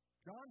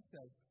 John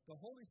says, the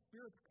Holy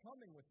Spirit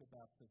coming with the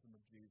baptism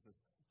of Jesus.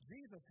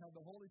 Jesus had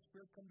the Holy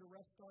Spirit come to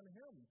rest on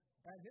Him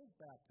at His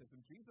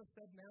baptism. Jesus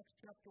said in Acts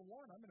chapter 1,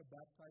 I'm going to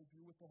baptize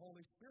you with the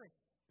Holy Spirit.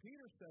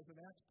 Peter says in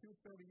Acts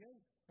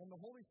 2:38, and the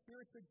Holy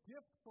Spirit's a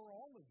gift for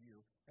all of you.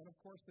 And of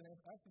course, in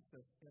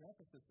Ephesus, in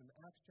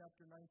Acts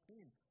chapter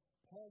 19,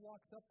 Paul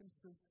walks up and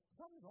says,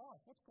 something's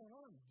off. What's going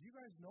on? Do you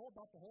guys know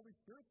about the Holy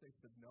Spirit? They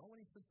said, no. And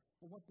he says,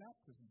 well, what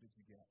baptism did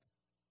you get?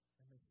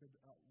 And they said,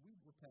 we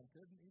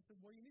repented. And he said,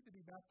 well, you need to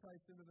be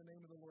baptized into the name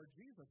of the Lord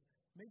Jesus.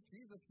 Make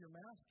Jesus your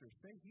master.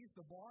 Say he's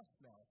the boss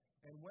now.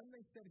 And when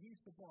they said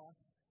he's the boss,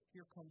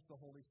 here comes the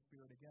Holy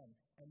Spirit again.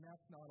 And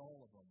that's not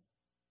all of them.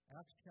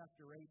 Acts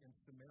chapter 8 in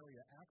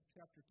Samaria, Acts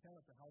chapter 10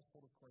 at the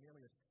household of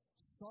Cornelius.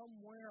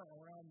 Somewhere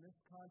around this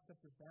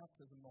concept of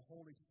baptism, the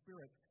Holy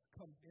Spirit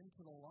comes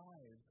into the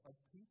lives of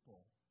people.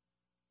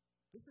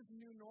 This is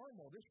new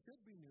normal. This should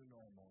be new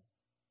normal.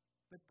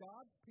 That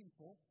God's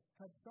people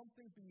have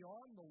something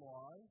beyond the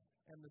laws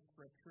and the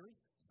scriptures,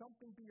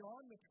 something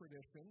beyond the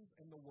traditions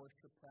and the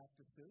worship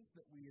practices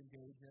that we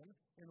engage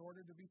in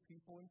order to be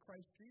people in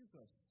Christ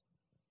Jesus.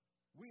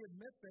 We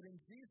admit that in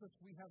Jesus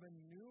we have a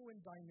new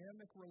and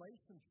dynamic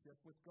relationship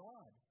with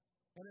God.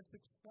 And it's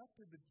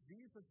expected that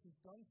Jesus has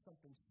done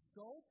something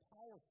so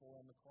powerful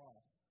on the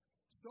cross,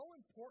 so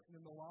important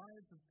in the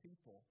lives of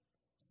people,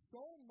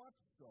 so much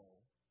so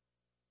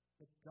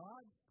that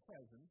God's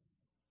presence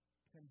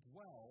can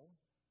dwell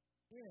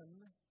in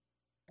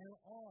and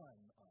on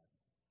us.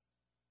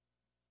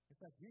 In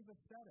fact, Jesus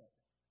said it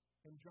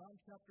in John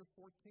chapter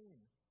 14.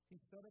 He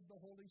said of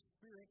the Holy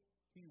Spirit,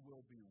 He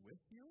will be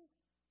with you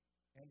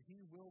and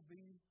He will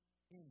be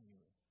in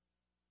you.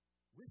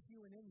 With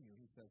you and in you,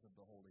 He says of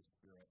the Holy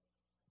Spirit.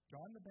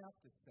 John the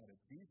Baptist said it.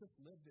 Jesus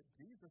lived it.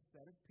 Jesus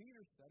said it.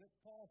 Peter said it.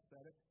 Paul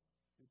said it.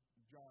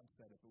 John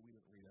said it, but we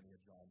didn't read any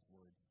of John's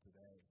words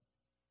today.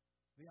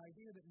 The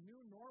idea that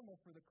new normal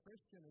for the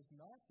Christian is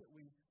not that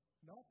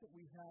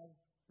we have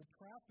the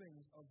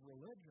trappings of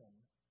religion,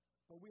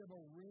 but we have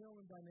a real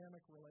and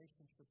dynamic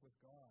relationship with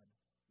God,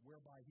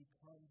 whereby He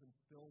comes and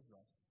fills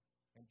us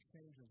and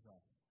changes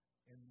us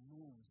and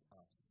moves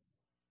us.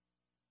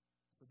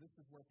 So this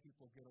is where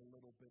people get a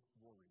little bit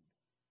worried.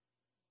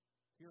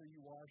 Here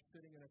you are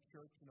sitting in a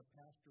church and a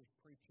pastor's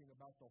preaching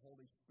about the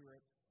Holy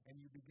Spirit, and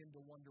you begin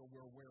to wonder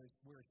where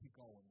is he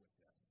going with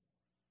this?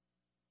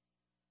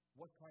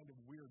 What kind of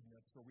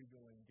weirdness are we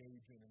going to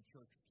engage in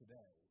church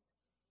today?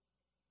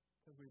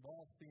 Because we've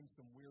all seen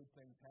some weird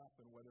things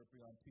happen, whether it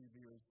be on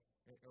TV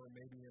or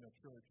maybe in a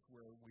church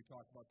where we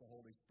talk about the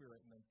Holy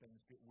Spirit and then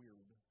things get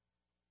weird.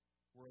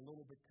 We're a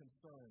little bit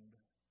concerned.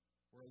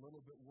 We're a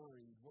little bit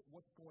worried.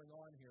 What's going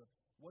on here?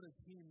 What does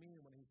he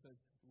mean when he says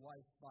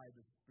life by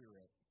the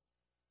Spirit?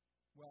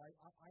 Well,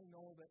 I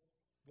know that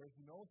there's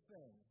no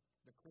thing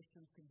that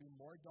Christians can be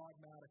more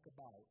dogmatic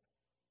about.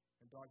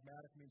 And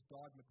dogmatic means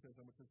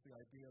dogmatism, which is the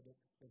idea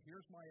that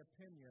here's my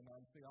opinion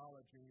on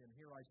theology, and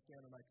here I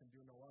stand and I can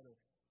do no other.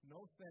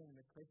 No thing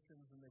that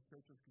Christians and their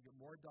churches can get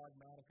more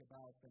dogmatic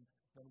about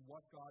than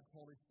what God's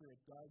Holy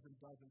Spirit does and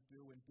doesn't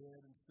do and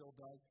did and still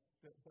does.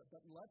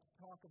 But let's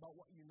talk about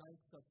what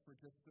unites us for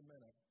just a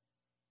minute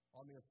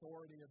on the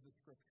authority of the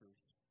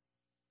Scriptures.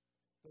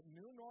 That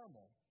new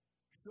normal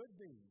should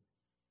be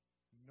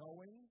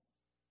knowing,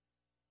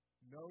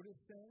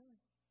 noticing,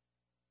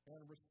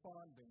 and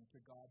responding to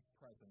God's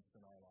presence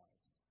in our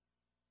lives.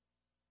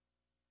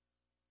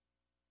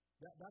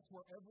 That's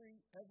where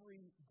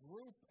every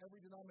group, every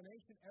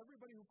denomination,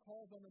 everybody who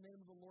calls on the name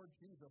of the Lord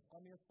Jesus,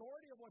 on the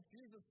authority of what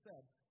Jesus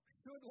said,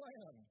 should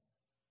land.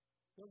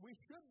 That we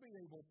should be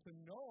able to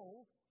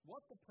know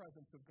what the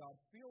presence of God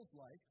feels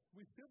like.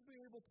 We should be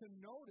able to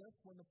notice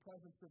when the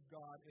presence of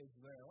God is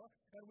there,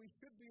 and we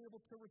should be able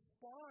to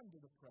respond to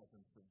the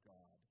presence of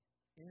God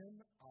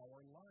in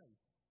our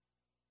life.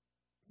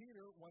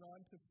 Peter went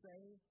on to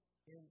say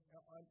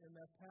in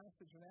that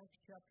passage in Acts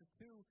chapter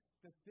 2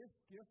 that this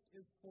gift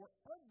is for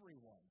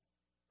everyone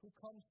who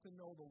comes to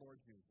know the Lord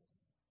Jesus.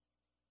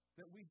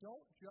 That we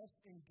don't just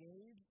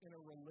engage in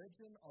a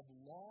religion of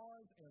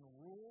laws and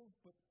rules,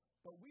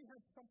 but we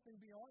have something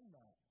beyond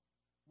that,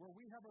 where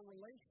we have a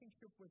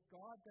relationship with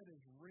God that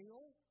is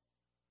real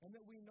and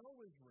that we know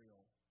is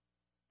real.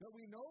 That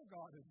we know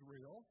God is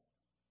real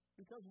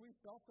because we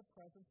felt the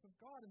presence of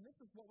God. And this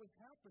is what was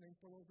happening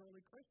for those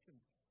early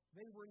Christians.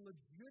 They were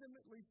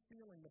legitimately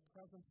feeling the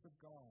presence of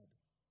God,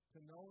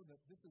 to know that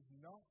this is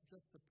not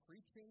just the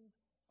preaching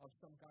of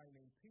some guy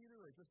named Peter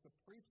or just the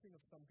preaching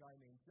of some guy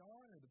named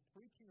John or the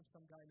preaching of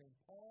some guy named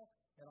Paul,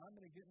 and I'm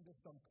going to get into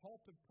some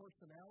cult of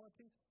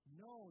personality.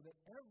 No, that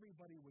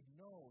everybody would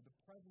know the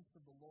presence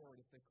of the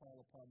Lord if they call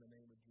upon the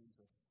name of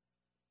Jesus.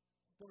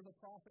 There was a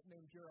prophet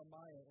named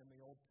Jeremiah in the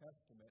Old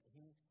Testament.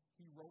 He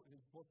wrote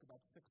his book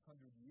about 600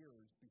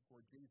 years before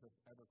Jesus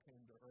ever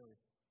came to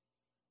earth.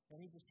 And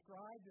he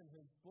described in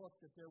his book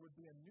that there would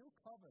be a new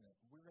covenant.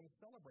 We're going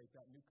to celebrate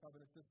that new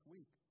covenant this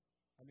week.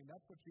 I mean,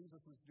 that's what Jesus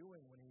was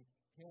doing when he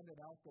handed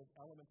out those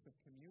elements of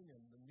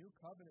communion. The new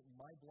covenant in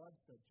my blood,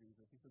 said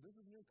Jesus. He said, this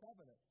is a new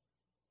covenant.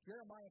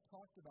 Jeremiah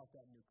talked about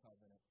that new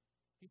covenant.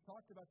 He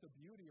talked about the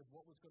beauty of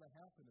what was going to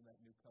happen in that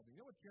new covenant.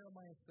 You know what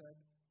Jeremiah said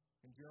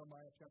in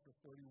Jeremiah chapter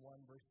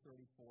 31, verse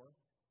 34?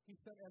 He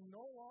said, and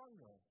no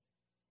longer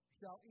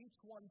shall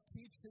each one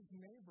teach his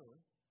neighbor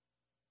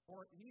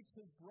For each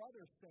his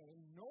brother,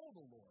 saying, Know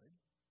the Lord,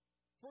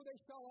 for they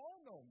shall all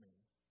know me.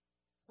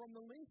 From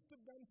the least of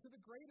them to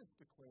the greatest,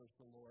 declares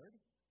the Lord.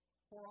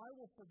 For I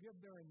will forgive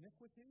their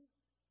iniquity,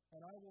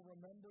 and I will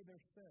remember their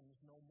sins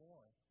no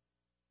more.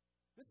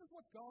 This is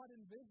what God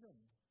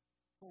envisioned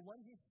for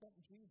when he sent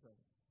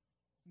Jesus.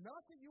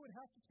 Not that you would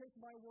have to take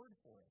my word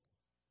for it.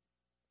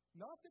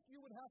 Not that you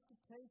would have to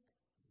take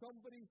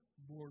somebody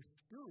more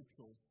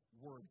spiritual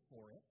word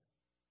for it.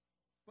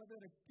 But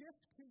that a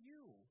gift to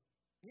you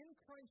in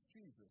Christ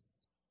Jesus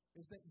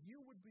is that you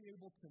would be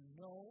able to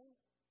know,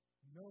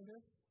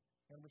 notice,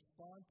 and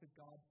respond to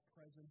God's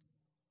presence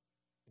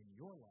in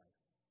your life.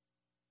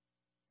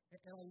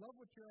 And I love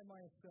what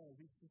Jeremiah says.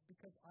 He says,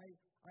 because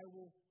I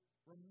will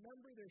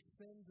remember their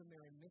sins and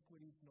their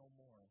iniquities no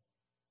more.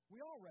 We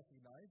all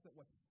recognize that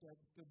what's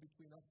stood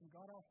between us and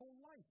God our whole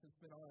life has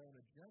been our own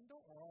agenda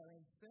or our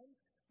own sin,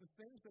 the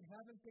things that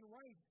haven't been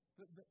right,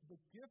 the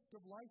gift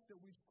of life that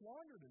we've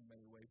squandered in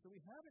many ways, that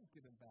we haven't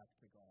given back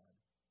to God.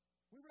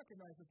 We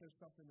recognize that there's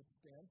something that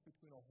stands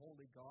between a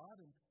holy God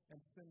and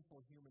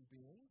sinful human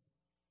beings.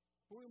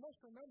 But we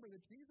must remember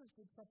that Jesus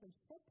did something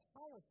so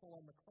powerful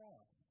on the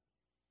cross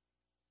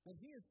that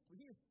he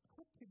has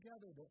put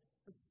together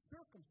the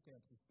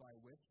circumstances by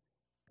which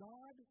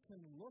God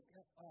can look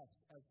at us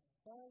as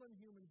fallen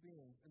human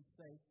beings and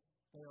say,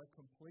 they are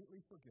completely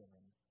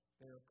forgiven,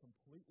 they are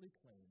completely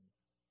clean,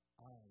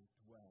 I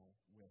dwell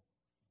with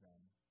them.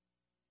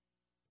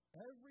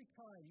 Every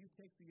time you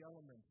take the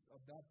elements of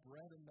that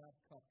bread and that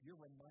cup, you're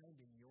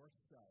reminding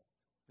yourself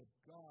that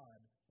God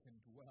can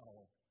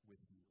dwell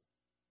with you.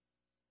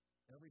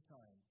 Every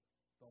time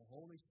the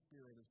Holy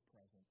Spirit is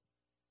present,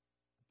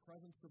 the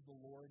presence of the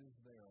Lord is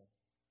there.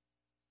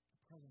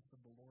 The presence of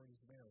the Lord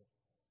is there.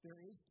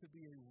 There is to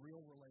be a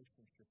real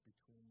relationship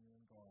between you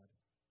and God.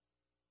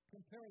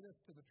 Compare this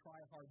to the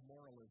try-hard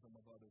moralism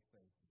of other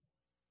faiths.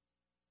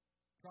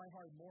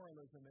 Try-hard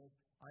moralism is,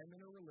 I'm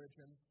in a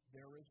religion,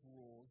 there is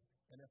rules,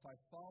 and if I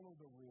follow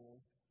the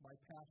rules, my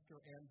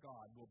pastor and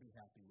God will be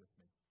happy with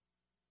me.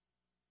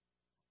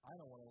 I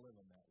don't want to live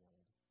in that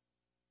world.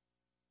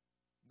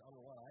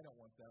 Number one, I don't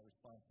want that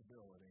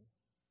responsibility,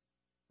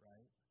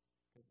 right?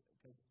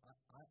 Because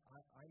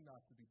I'm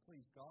not to be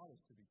pleased. God is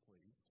to be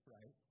pleased,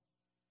 right?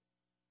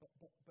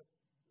 But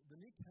the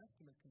New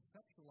Testament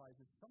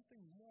conceptualizes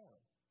something more,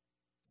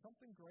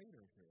 something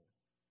greater here.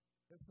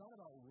 It's not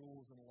about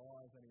rules and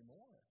laws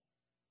anymore,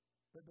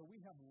 but that we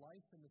have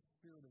life in the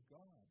Spirit of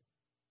God.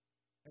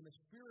 And the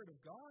Spirit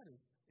of God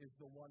is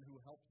the one who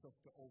helps us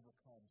to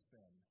overcome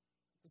sin.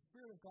 The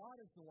Spirit of God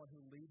is the one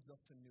who leads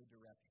us in new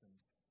directions.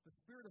 The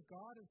Spirit of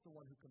God is the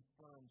one who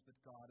confirms that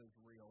God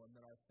is real and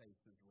that our faith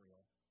is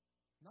real.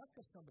 Not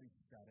because somebody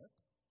said it,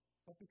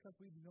 but because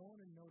we've known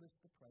and noticed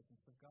the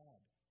presence of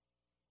God.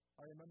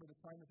 I remember the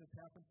time that this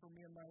happened for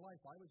me in my life.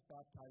 I was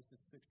baptized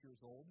at 6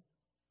 years old.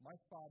 My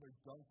father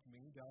dunked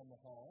me down the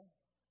hall,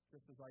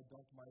 just as I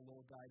dunked my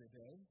little guy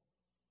today.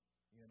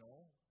 You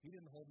know, he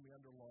didn't hold me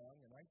under long,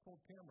 and I told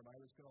Cameron I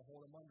was going to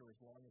hold him under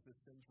as long as his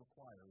sins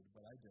required,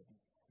 but I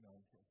didn't. No.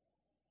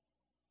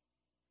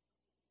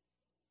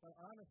 But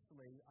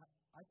honestly,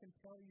 I can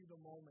tell you the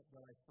moment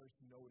that I first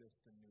noticed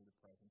and knew the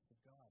presence of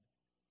God.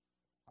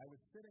 I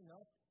was sitting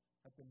up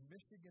at the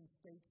Michigan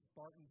State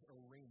Spartans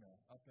Arena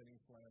up in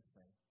East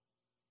Lansing.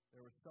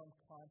 There was some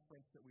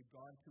conference that we'd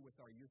gone to with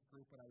our youth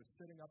group, and I was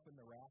sitting up in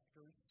the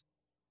rafters,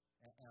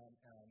 and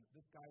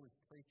this guy was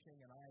preaching,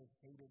 and I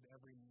hated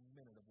every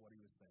minute of what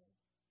he was saying.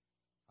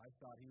 I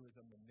thought he was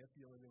a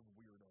manipulative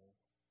weirdo,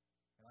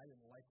 and I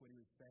didn't like what he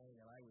was saying,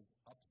 and I was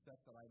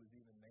upset that I was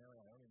even there,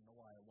 and I don't even know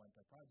why I went.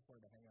 I probably just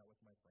wanted to hang out with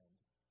my friends.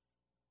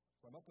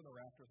 So I'm up in the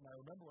rafters, and I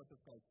remember what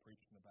this guy was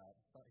preaching about.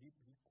 He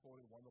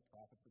quoted one of the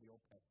prophets of the Old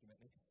Testament.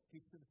 And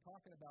he was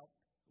talking about,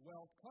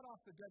 well, cut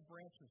off the dead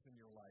branches in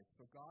your life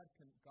so God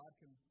can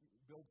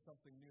build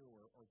something new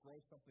or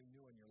grow something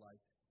new in your life.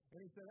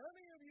 And he said,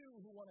 any of you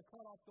who want to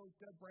cut off those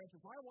dead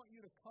branches, I want you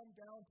to come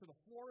down to the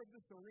floor of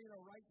this arena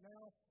right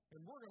now,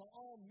 and we're going to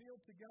all kneel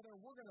together.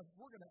 We're going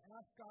to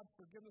ask God's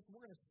forgiveness.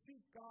 We're going to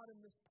seek God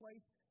in this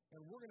place,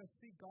 and we're going to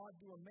see God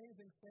do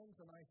amazing things.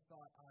 And I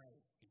thought, I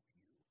hate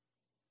you.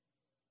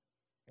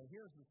 And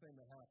here's the thing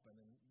that happened,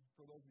 and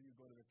for those of you who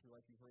go to Victory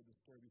Life, you've heard this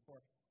story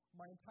before.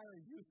 My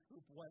entire youth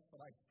group went, but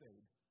I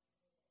stayed.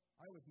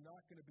 I was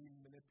not going to be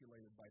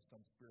manipulated by some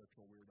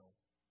spiritual weirdo,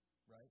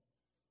 right?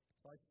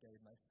 So I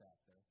stayed and I sat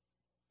there.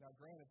 Now,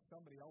 granted,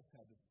 somebody else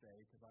had to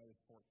stay because I was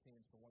 14,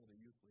 so one of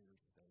the youth leaders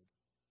stayed.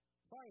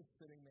 So I was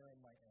sitting there in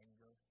my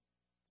anger,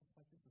 just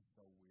like, this is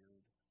so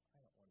weird.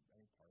 I don't want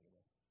any part of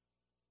this.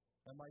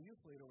 And my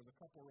youth leader was a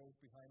couple rows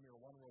behind me or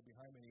one row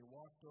behind me, and he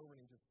walked over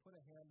and he just put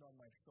a hand on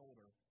my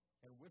shoulder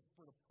and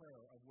whispered a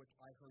prayer of which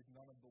I heard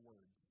none of the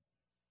words.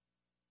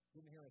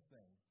 Didn't hear a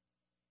thing.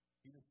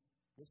 He just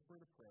whispered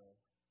a prayer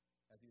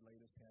as he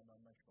laid his hand on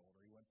my shoulder.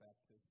 He went back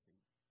to his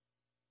seat.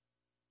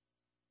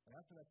 And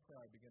after that prayer,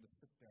 I began to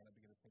sit there and I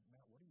began to think,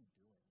 Matt, what are you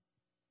doing?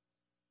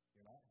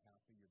 You're not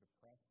happy, you're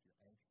depressed, you're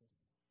anxious.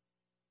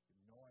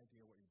 You have no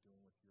idea what you're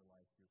doing with your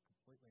life. You're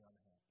completely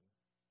unhappy.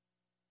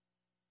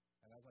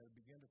 And as I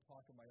began begin to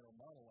talk in my inner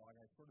monologue,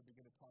 I sort of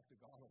begin to talk to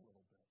God a little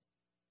bit.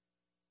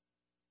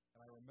 And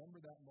I remember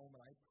that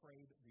moment I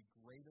prayed the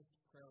greatest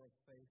prayer of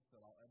faith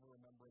that I'll ever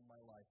remember in my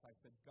life. I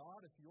said,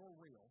 God, if you're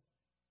real,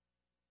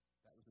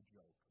 that was a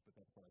joke, but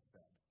that's what I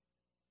said.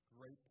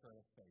 Great prayer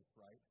of faith,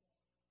 right?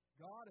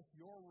 God, if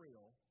you're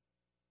real,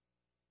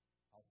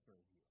 I'll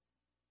serve you.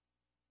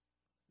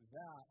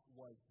 That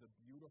was the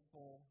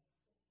beautiful,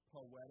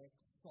 poetic,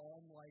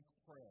 psalm-like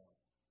prayer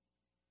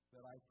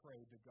that I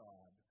prayed to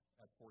God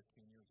at 14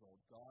 years old.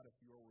 God, if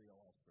you're real,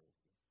 I'll serve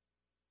you.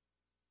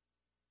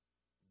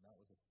 And that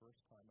was the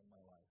first time in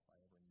my life I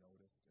ever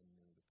noticed and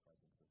knew the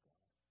presence of God.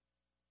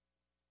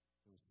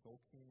 It was so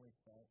keenly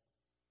felt.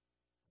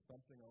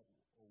 Something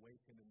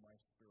awakened in my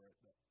spirit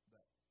that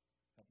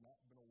had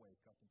not been awake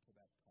up until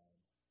that time.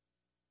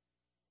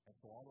 And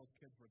so all those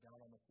kids were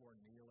down on the floor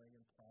kneeling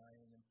and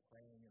crying and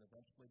praying, and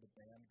eventually the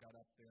band got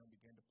up there and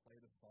began to play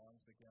the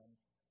songs again.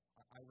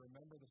 I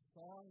remember the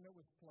song that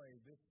was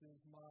played, "This is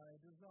my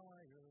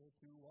desire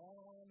to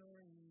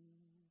honor you.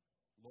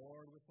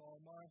 Lord, with all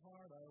my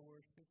heart I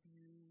worship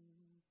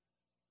you."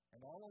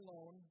 And all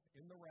alone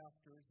in the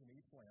rafters in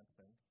East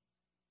Lansing,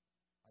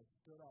 I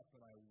stood up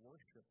and I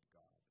worshiped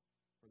God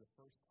for the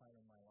first time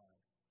in my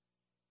life.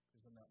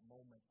 Because in that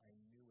moment I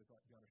knew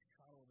without a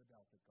shadow of a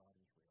doubt that God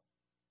is real.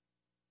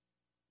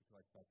 Because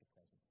I felt the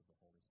presence of the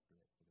Holy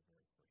Spirit for the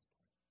very first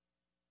time.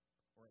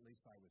 Or at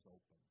least I was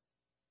open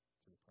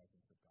to the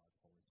presence of God's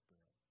Holy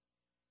Spirit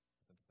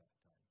since that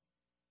time.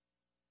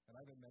 And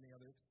I've had many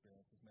other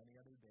experiences, many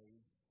other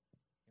days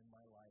in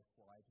my life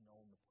where I've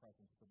known the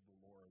presence of the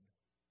Lord.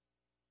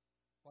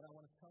 But I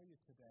want to tell you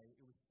today,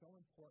 it was so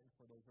important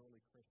for those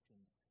early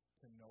Christians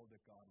to know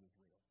that God was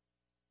real,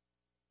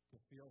 to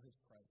feel His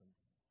presence.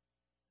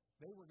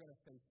 They were going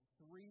to face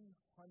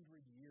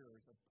 300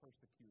 years of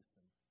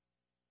persecution,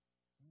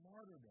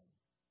 martyrdom.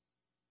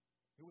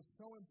 It was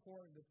so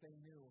important that they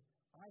knew,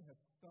 I have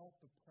felt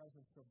the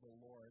presence of the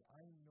Lord.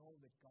 I know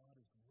that God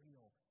is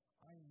real.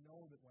 I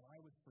know that when I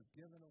was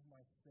forgiven of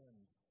my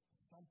sins,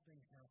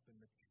 something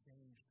happened that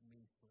changed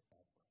me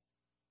forever.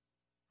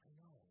 I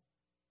know.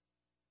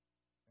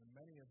 And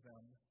many of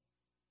them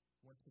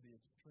went to the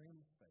extreme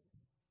of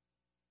faith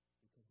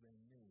because they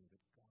knew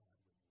that God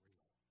was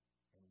real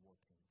and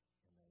working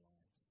in their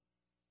lives.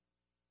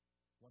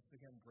 Once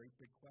again, great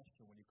big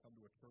question when you come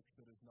to a church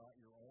that is not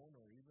your own,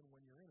 or even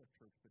when you're in a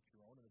church that's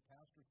your own and the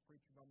pastor's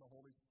preaching on the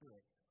Holy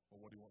Spirit. Well,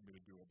 what do you want me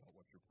to do about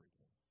what you're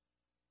preaching?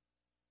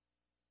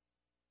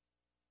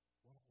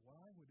 Well, what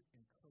I would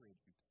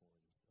encourage you toward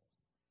is this,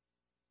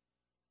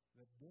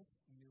 that this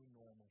new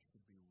normal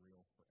should be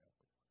real for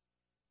everyone.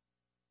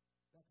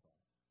 That's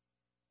all.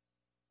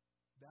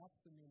 That's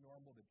the new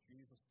normal that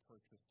Jesus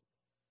purchased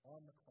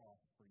on the cross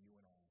for you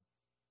and I.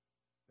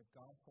 That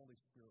God's Holy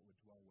Spirit would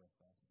dwell with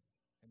us,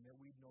 and that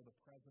we'd know the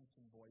presence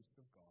and voice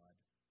of God.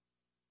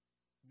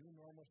 New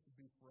normal should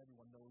be for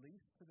everyone, the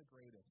least to the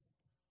greatest.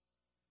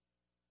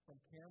 From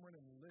Cameron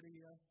and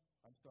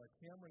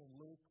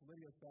Luke,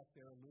 Lydia's back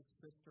there, Luke's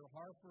sister,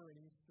 Harper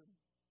and Easton,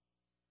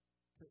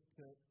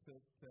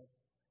 to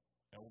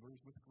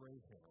elders with gray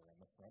hair on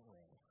the front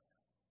row.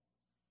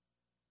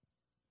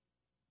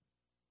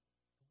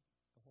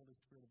 The Holy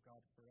Spirit of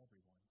God's for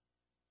everyone.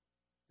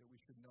 That we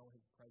should know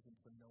His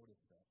presence and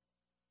notice it.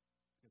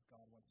 Because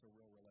God wants a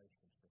real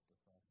relationship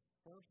with us.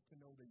 First, to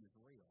know that He's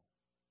real.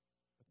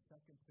 But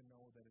second, to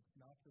know that it's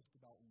not just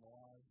about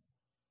laws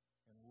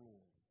and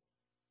rules,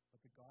 but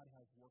that God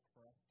has work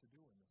for us to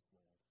do in this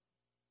world.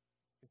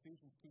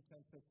 Ephesians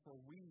 2:10 says, "For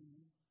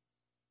we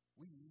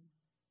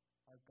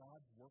are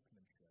God's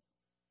workmanship."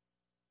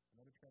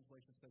 Another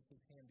translation says,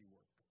 His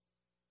handiwork.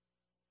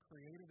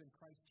 Created in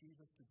Christ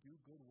Jesus to do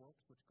good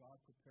works which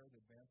God prepared in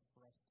advance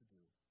for us to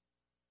do.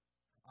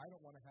 I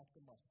don't want to have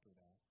to muster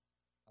that.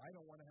 I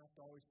don't want to have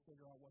to always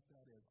figure out what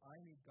that is. I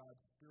need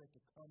God's Spirit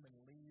to come and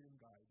lead and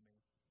guide me.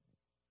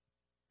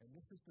 And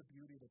this is the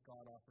beauty that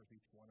God offers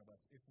each one of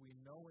us. If we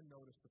know and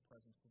notice the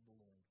presence of the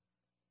Lord,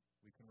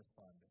 we can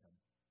respond to Him.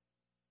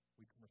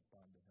 We can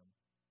respond to Him.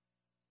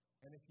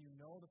 And if you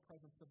know the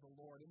presence of the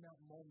Lord, in that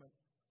moment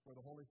where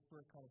the Holy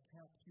Spirit kind of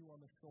taps you on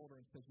the shoulder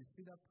and says, you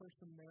see that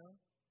person there?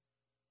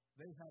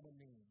 They have a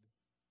need.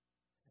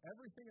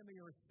 Everything in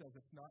the earth says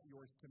it's not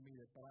yours to meet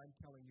it, but I'm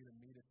telling you to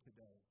meet it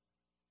today.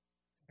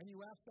 And you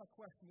ask that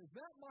question, is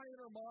that my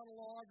inner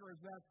monologue or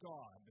is that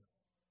God?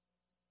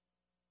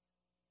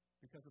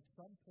 Because at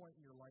some point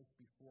in your life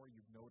before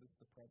you've noticed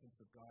the presence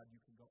of God, you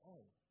can go,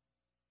 oh,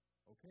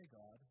 okay,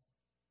 God,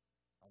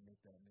 I'll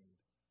meet that need.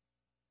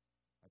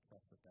 I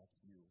trust that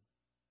that's you,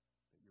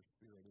 that your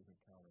spirit isn't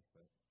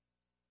counterfeit.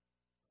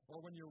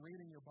 Or when you're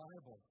reading your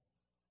Bible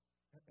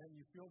and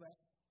you feel that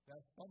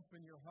thump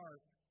in your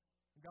heart,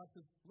 and God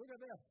says, look at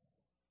this.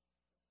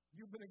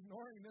 You've been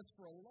ignoring this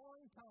for a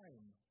long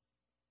time,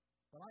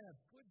 but I have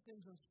good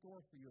things in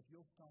store for you if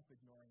you'll stop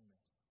ignoring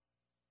this.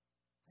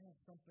 I have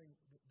something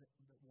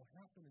that will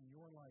happen in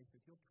your life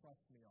if you'll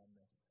trust me on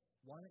this.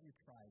 Why don't you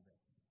try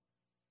this?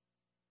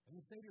 And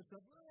you say to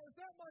yourself, oh, is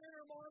that my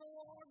inner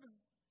monologue?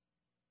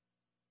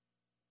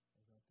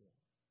 Or is that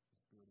the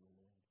Spirit of the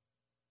Lord?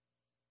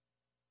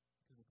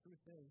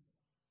 truth is,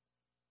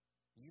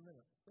 even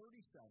at 37,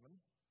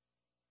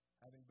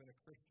 having been a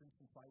Christian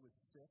since I was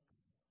 6,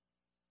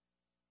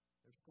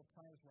 there's still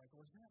times where I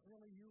go, is that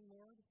really you,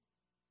 Lord?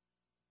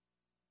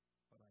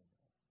 But I know.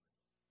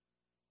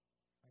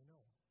 I know.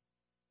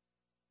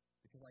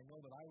 Because I know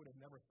that I would have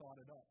never thought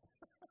it up.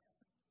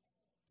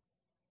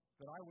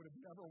 That I would have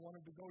never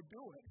wanted to go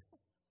do it.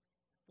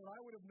 That I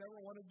would have never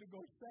wanted to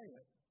go say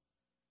it.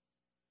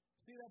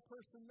 See that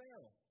person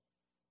there?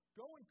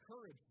 Go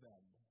encourage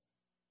them.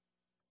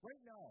 Right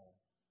now.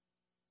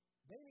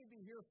 They need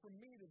to hear from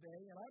me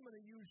today, and I'm going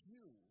to use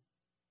you.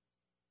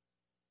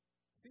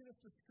 See this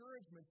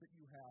discouragement that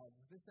you have,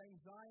 this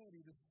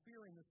anxiety, this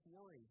fear, and this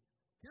worry.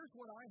 Here's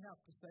what I have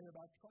to say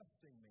about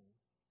trusting me.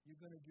 You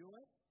going to do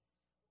it?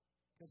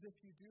 Because if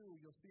you do,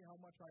 you'll see how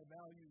much I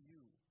value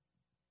you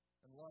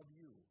and love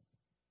you.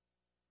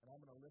 And I'm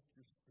going to lift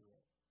your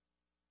spirit.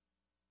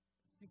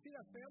 You see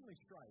that family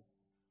strife?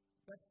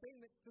 That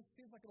thing that just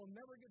seems like it'll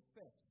never get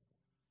fixed.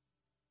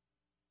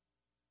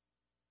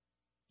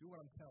 Do what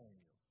I'm telling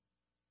you.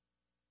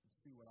 And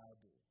see what I'll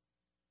do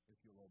if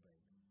you'll obey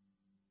me.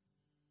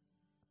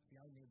 See,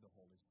 I need the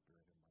Holy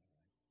Spirit in my life.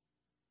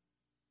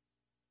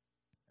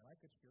 And I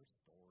could share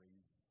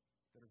stories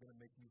that are going to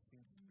make me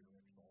seem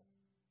spiritual. I'm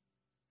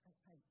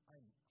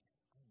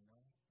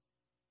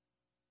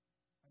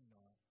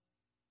not.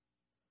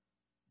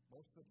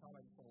 Most of the time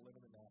I just want to live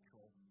in the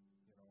natural,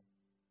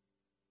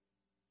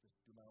 just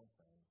do my own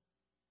thing.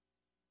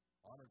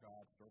 Honor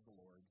God, serve the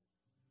Lord,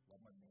 love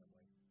my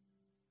family.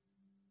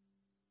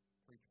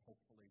 Preach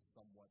hopefully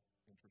somewhat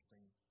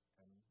interesting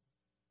and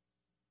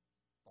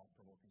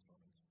thought-provoking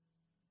sermons.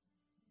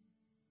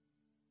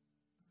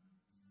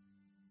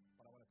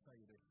 But I want to tell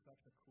you, there's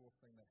such a cool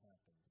thing that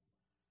happens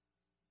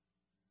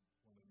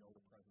when we know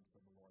the presence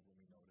of the Lord, when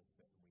we notice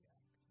it and we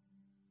act.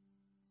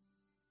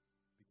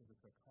 Because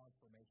it's a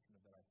confirmation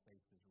that our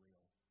faith is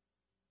real.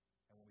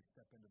 And when we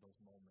step into those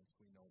moments,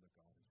 we know that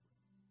God is real.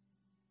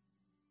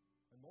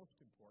 And most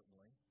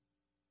importantly,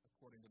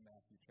 according to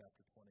Matthew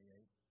chapter 28,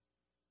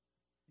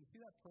 you see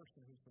that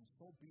person who's been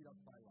so beat up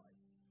by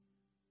life,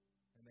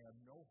 and they have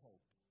no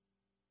hope.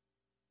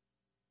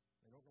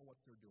 They don't know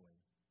what they're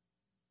doing.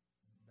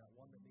 That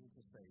one that needs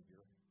a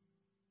Savior.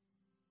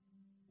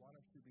 Why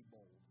don't you be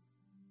bold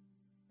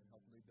and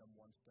help lead them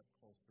one step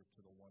closer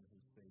to the one who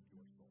saved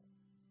your soul?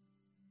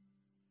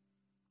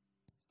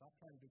 Stop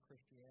trying to do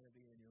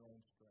Christianity in your own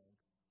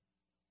strength.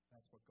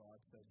 That's what God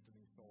says to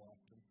me so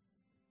often.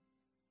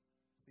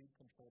 Cede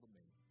control to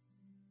me.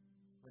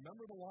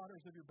 Remember the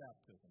waters of your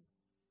baptism,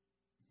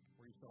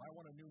 where you said, I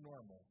want a new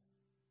normal.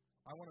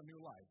 I want a new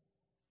life.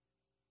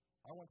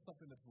 I want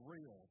something that's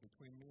real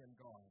between me and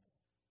God.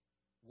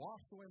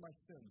 Wash away my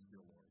sins,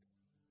 dear Lord,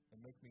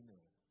 and make me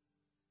new.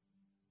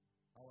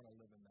 I want to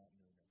live in that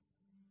newness.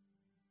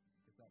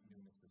 Because that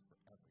newness is for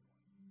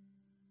everyone.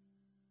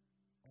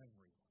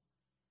 Everyone.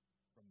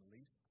 From the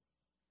least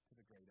to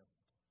the greatest.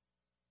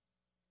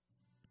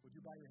 Would you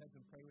bow your heads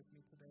and pray with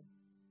me today?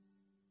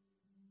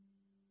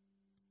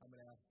 I'm going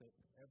to ask that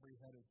every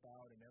head is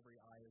bowed and every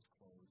eye is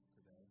closed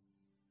today.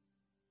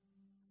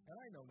 And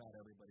I know not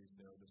everybody's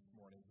there this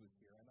morning who's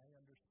here, and I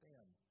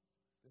understand.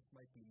 This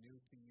might be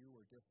new to you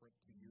or different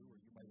to you, or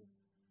you might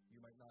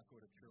not go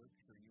to church,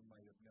 or you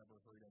might have never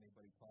heard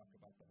anybody talk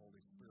about the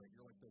Holy Spirit.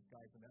 You're like those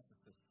guys in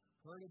Ephesus.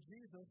 Heard of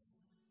Jesus,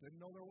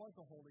 didn't know there was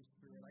a Holy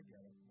Spirit. I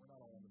get it. We're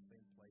not all in the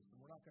same place, and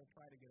we're not going to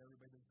try to get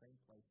everybody to the same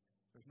place.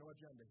 There's no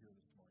agenda here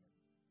this morning.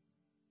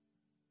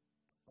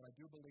 But I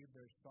do believe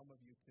there's some of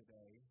you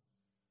today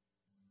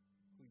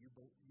who you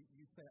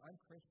say, I'm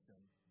Christian,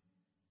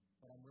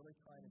 but I'm really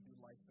trying to do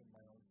life in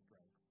my own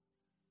strength.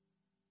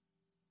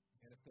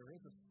 And if there is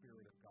a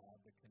Spirit of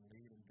God that can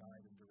lead and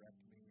guide and direct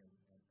me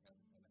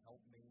and help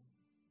me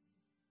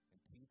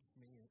and teach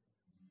me,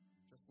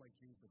 just like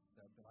Jesus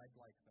said, then I'd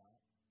like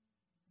that.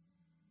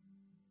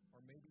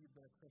 Or maybe you've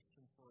been a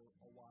Christian for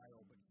a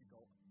while, but you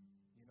go,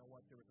 you know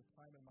what, there was a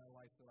time in my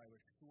life that I was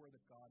sure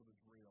that God was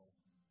real.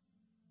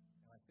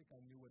 And I think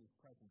I knew what His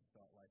presence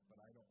felt like, but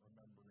I don't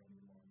remember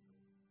any longer.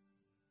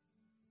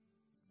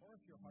 Or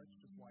if your heart's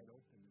just wide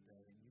open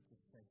today and you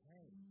just say,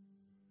 hey,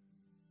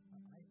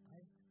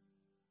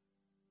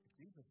 if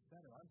Jesus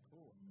said it, I'm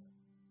cool with it.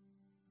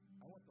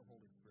 I want the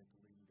Holy Spirit to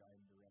lead and guide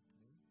and direct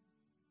me.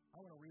 I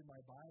want to read my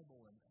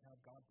Bible and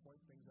have God point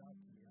things out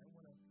to me. I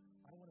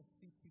want to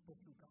see people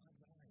through God's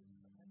eyes.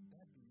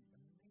 That'd be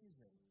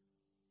amazing.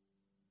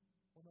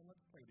 Well, then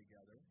let's pray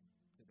together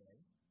today.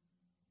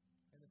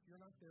 And if you're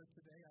not there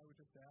today, I would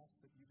just ask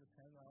that you just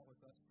hang out with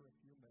us for a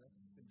few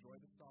minutes, enjoy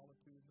the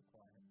solitude and the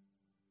quiet.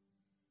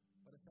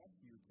 But if that's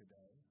you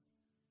today,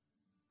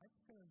 I'm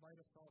just going to invite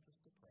us all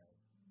just to pray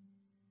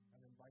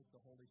and invite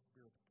the Holy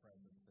Spirit's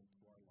presence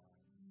into our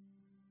lives.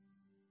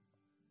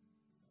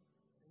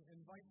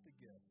 Invite the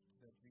gift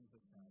that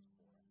Jesus has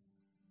for us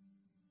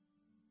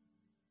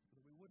so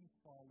that we wouldn't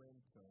fall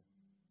into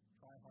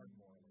try-hard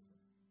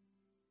moralism,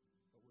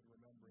 but would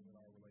remember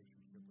that our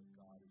relationship with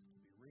God is to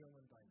be real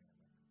and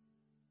dynamic.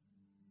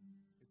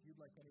 If you'd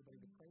like anybody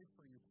to pray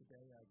for you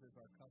today, as is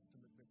our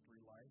custom at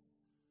Victory Life,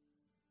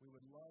 we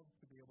would love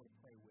to be able to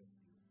pray with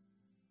you.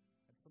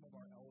 And some of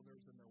our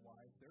elders and their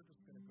wives, they're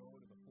just going to go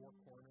to the four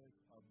corners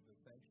of the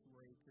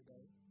sanctuary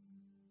today.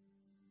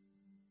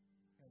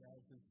 And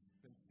as has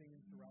been seen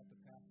throughout the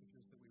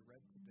passages that we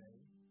read today,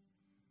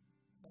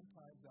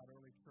 sometimes that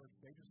early church,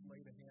 they just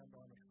laid a hand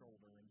on a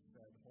shoulder and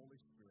said, Holy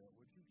Spirit,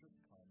 would you just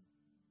come?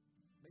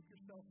 Make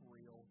yourself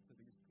real to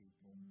these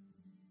people.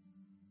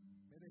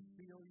 May they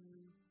feel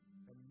you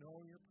and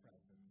know your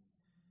presence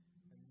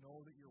and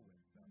know that you're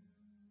with them.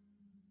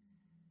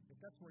 If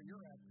that's where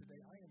you're at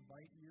today, I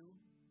invite you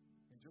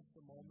in just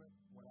a moment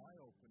when I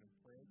open in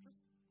prayer,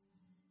 just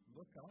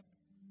look up,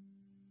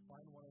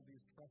 find one of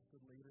these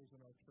trusted leaders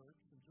in our church,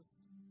 and just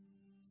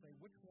say,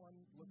 which one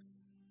looks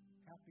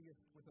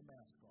happiest with a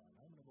mask on?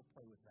 I'm going to go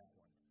pray with that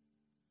one.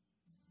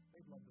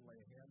 They'd love to lay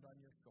a hand on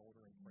your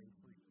shoulder and pray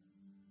for you,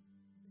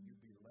 that you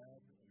be led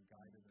and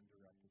guided and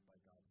directed by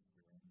God's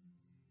Spirit.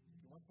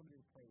 If you want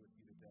somebody to pray with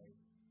you today,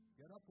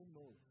 get up and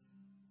move.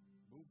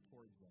 Move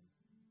towards them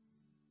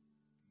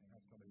and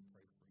have somebody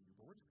pray for you.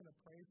 But we're just going to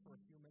pray for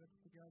a few minutes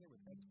together with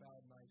heads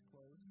bowed and eyes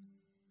closed.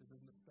 This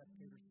isn't a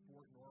spectator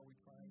sport, nor are we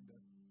trying to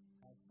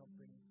have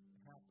something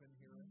happen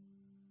here.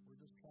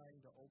 We're just trying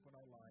to open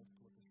our lives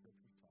to what the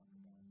Scriptures talk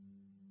about.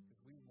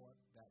 Because we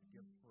want that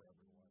gift for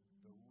everyone,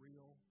 the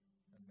real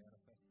and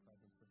manifest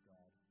presence of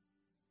God.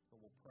 So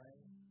we'll pray,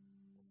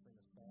 we'll sing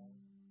a song,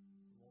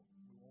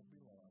 we won't be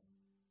long.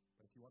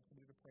 But if you want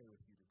somebody to pray with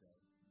you today,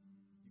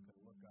 you can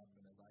look up,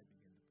 and as I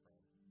begin to pray,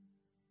 you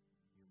move.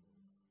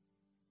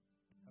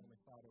 Heavenly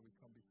Father, we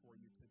come before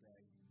you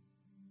today,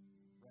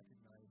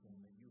 recognizing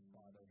that you,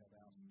 Father, have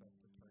asked us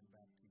to turn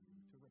back to you,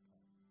 to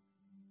repent,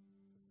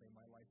 to say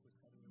my life was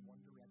heading in one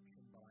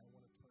direction, but I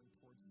want to turn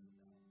towards you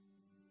now.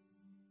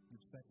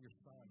 You've sent your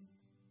Son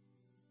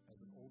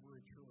as an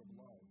overture of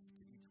love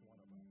to each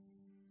one of us,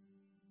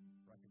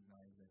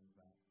 recognizing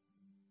that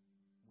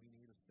we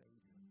need a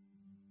Savior,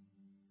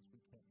 because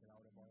we can't get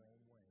out of our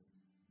own way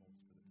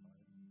most of the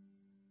time.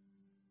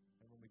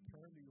 And when we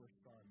turn to your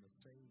Son, the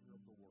Savior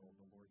of the world,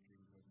 the Lord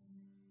Jesus,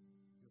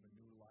 you have a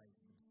new life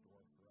in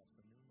store for us,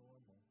 a new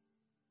normal,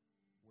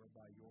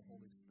 whereby your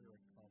Holy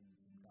Spirit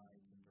comes and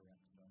guides and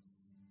directs us.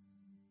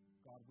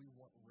 God, we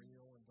want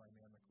real and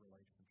dynamic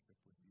relationship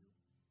with you.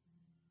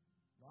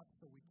 Not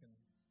so we can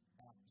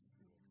act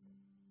spiritual,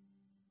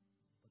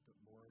 but that,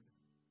 Lord,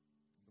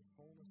 the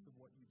fullness of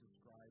what you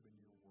describe in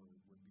your word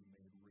would be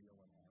made real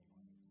in our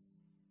lives.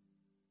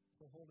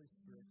 So, Holy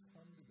Spirit,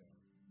 come today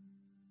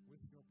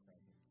with your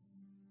presence,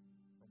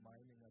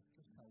 reminding us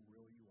just how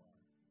real you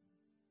are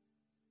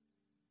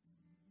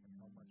and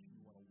how much you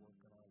want to work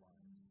in our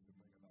lives to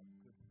bring about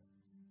good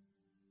things.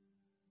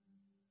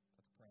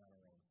 Let's pray on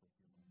our own for a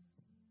few moments.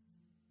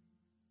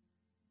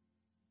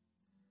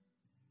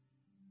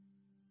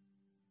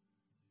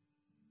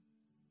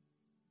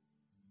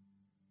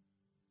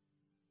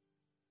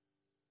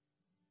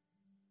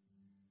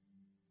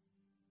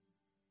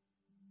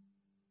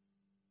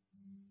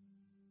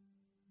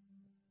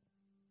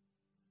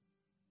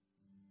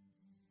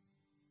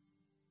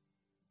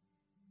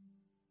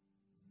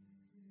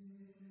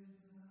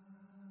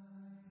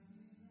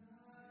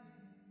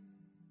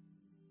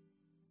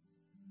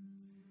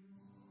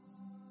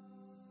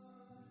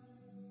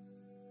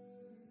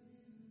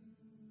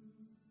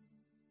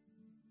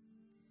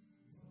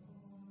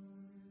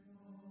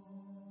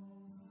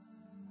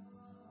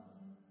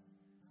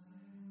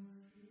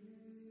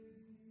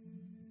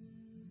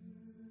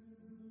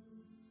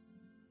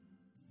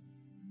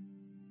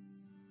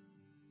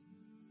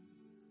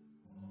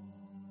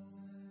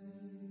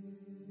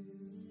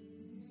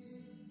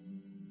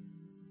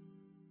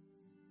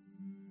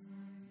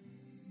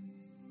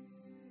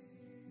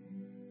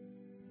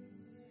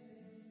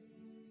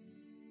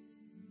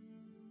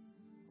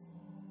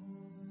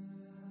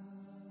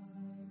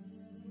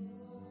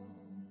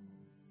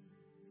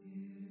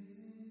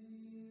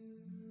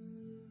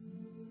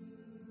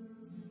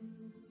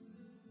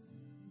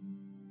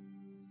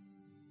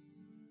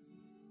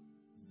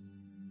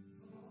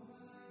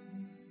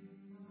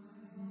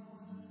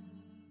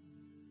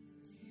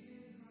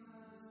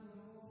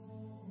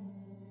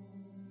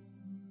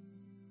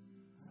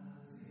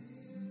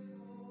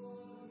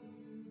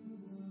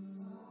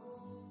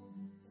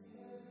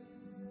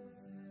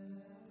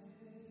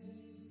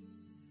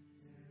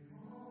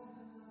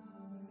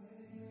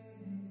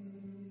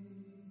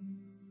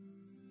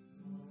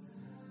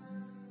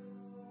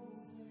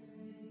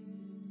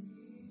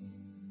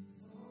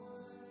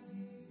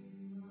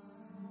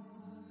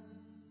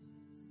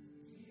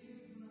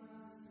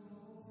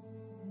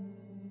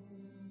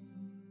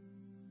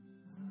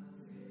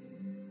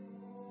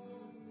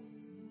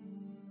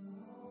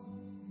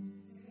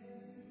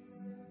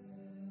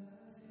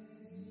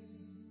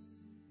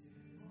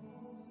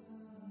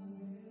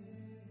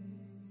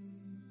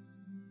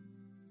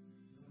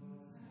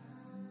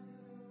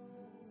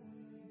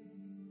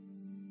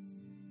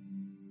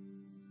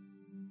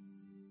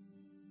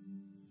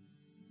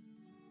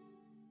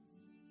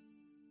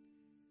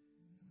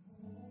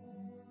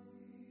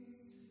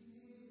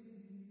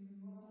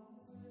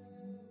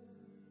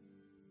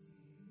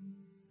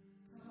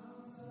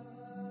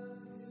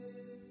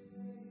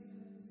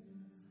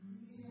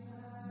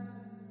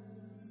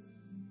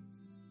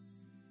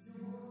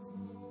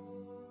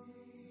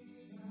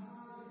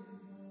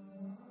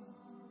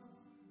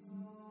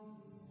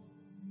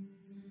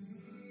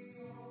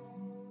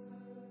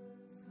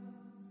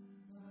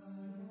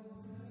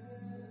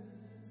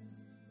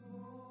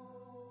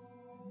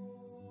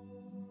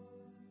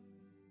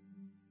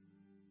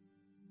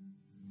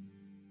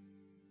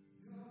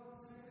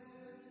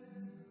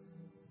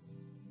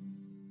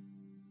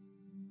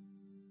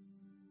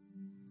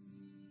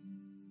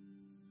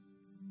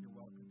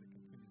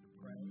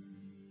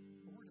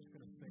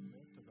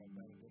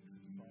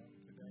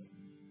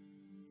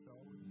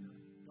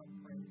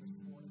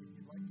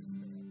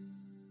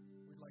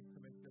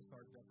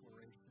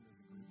 declaration as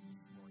a group this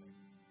morning.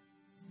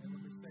 And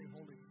when we say,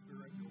 Holy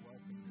Spirit, you're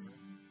welcome here,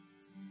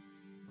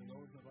 for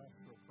those of us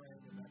who are praying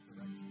in that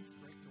direction, it's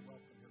great to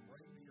welcome him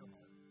right into your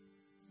heart,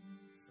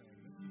 saying,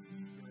 this is the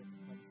Spirit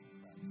that comes from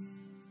Christ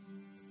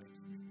that makes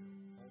me new.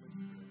 Holy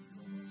Spirit,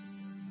 you're welcome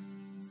here.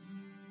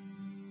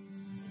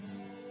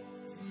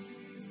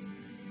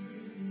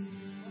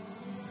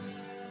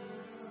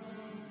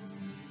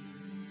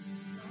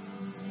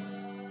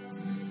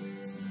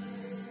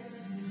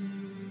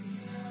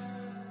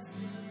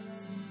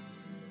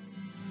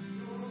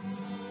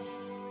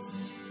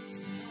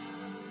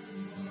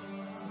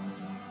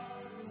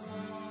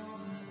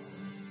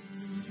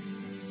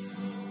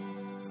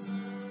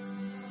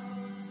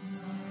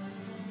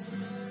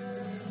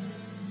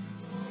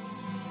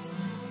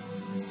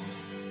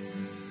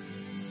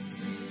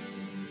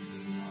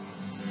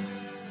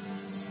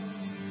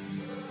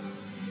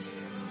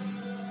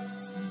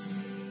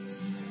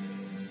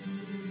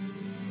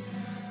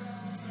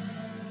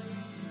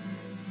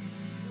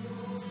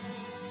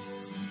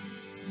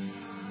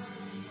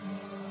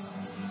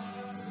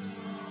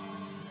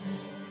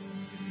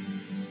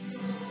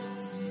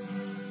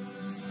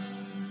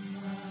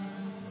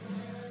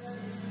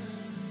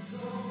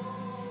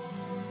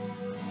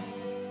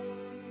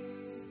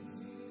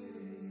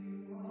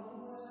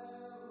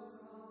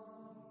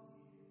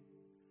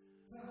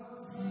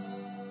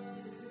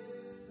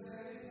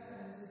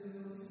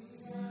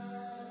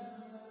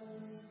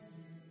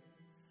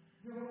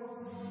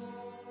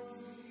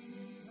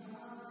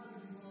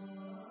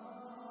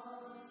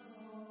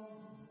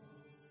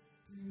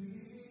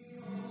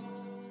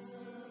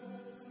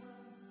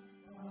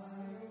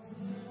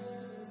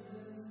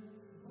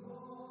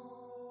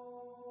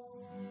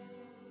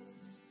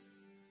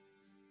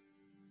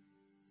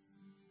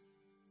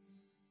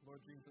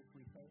 Lord Jesus,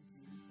 we thank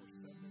you for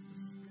sending the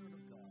Spirit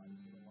of God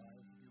into the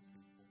lives of your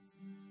people.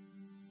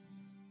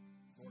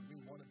 Lord, we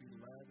want to be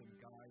led and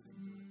guided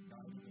and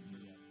directed.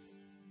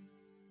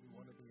 We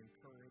want to be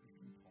encouraged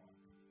and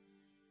taught.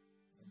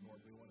 And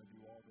Lord, we want to do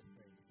all the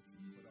things that you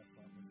put us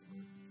on this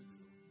earth to do.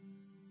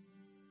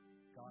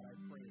 God, I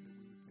pray that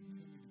we would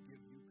continue to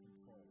give you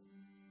control,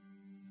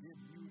 give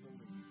you the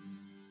lead.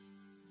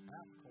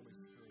 Ask, Holy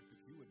Spirit,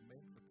 that you would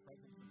make the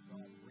presence of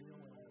God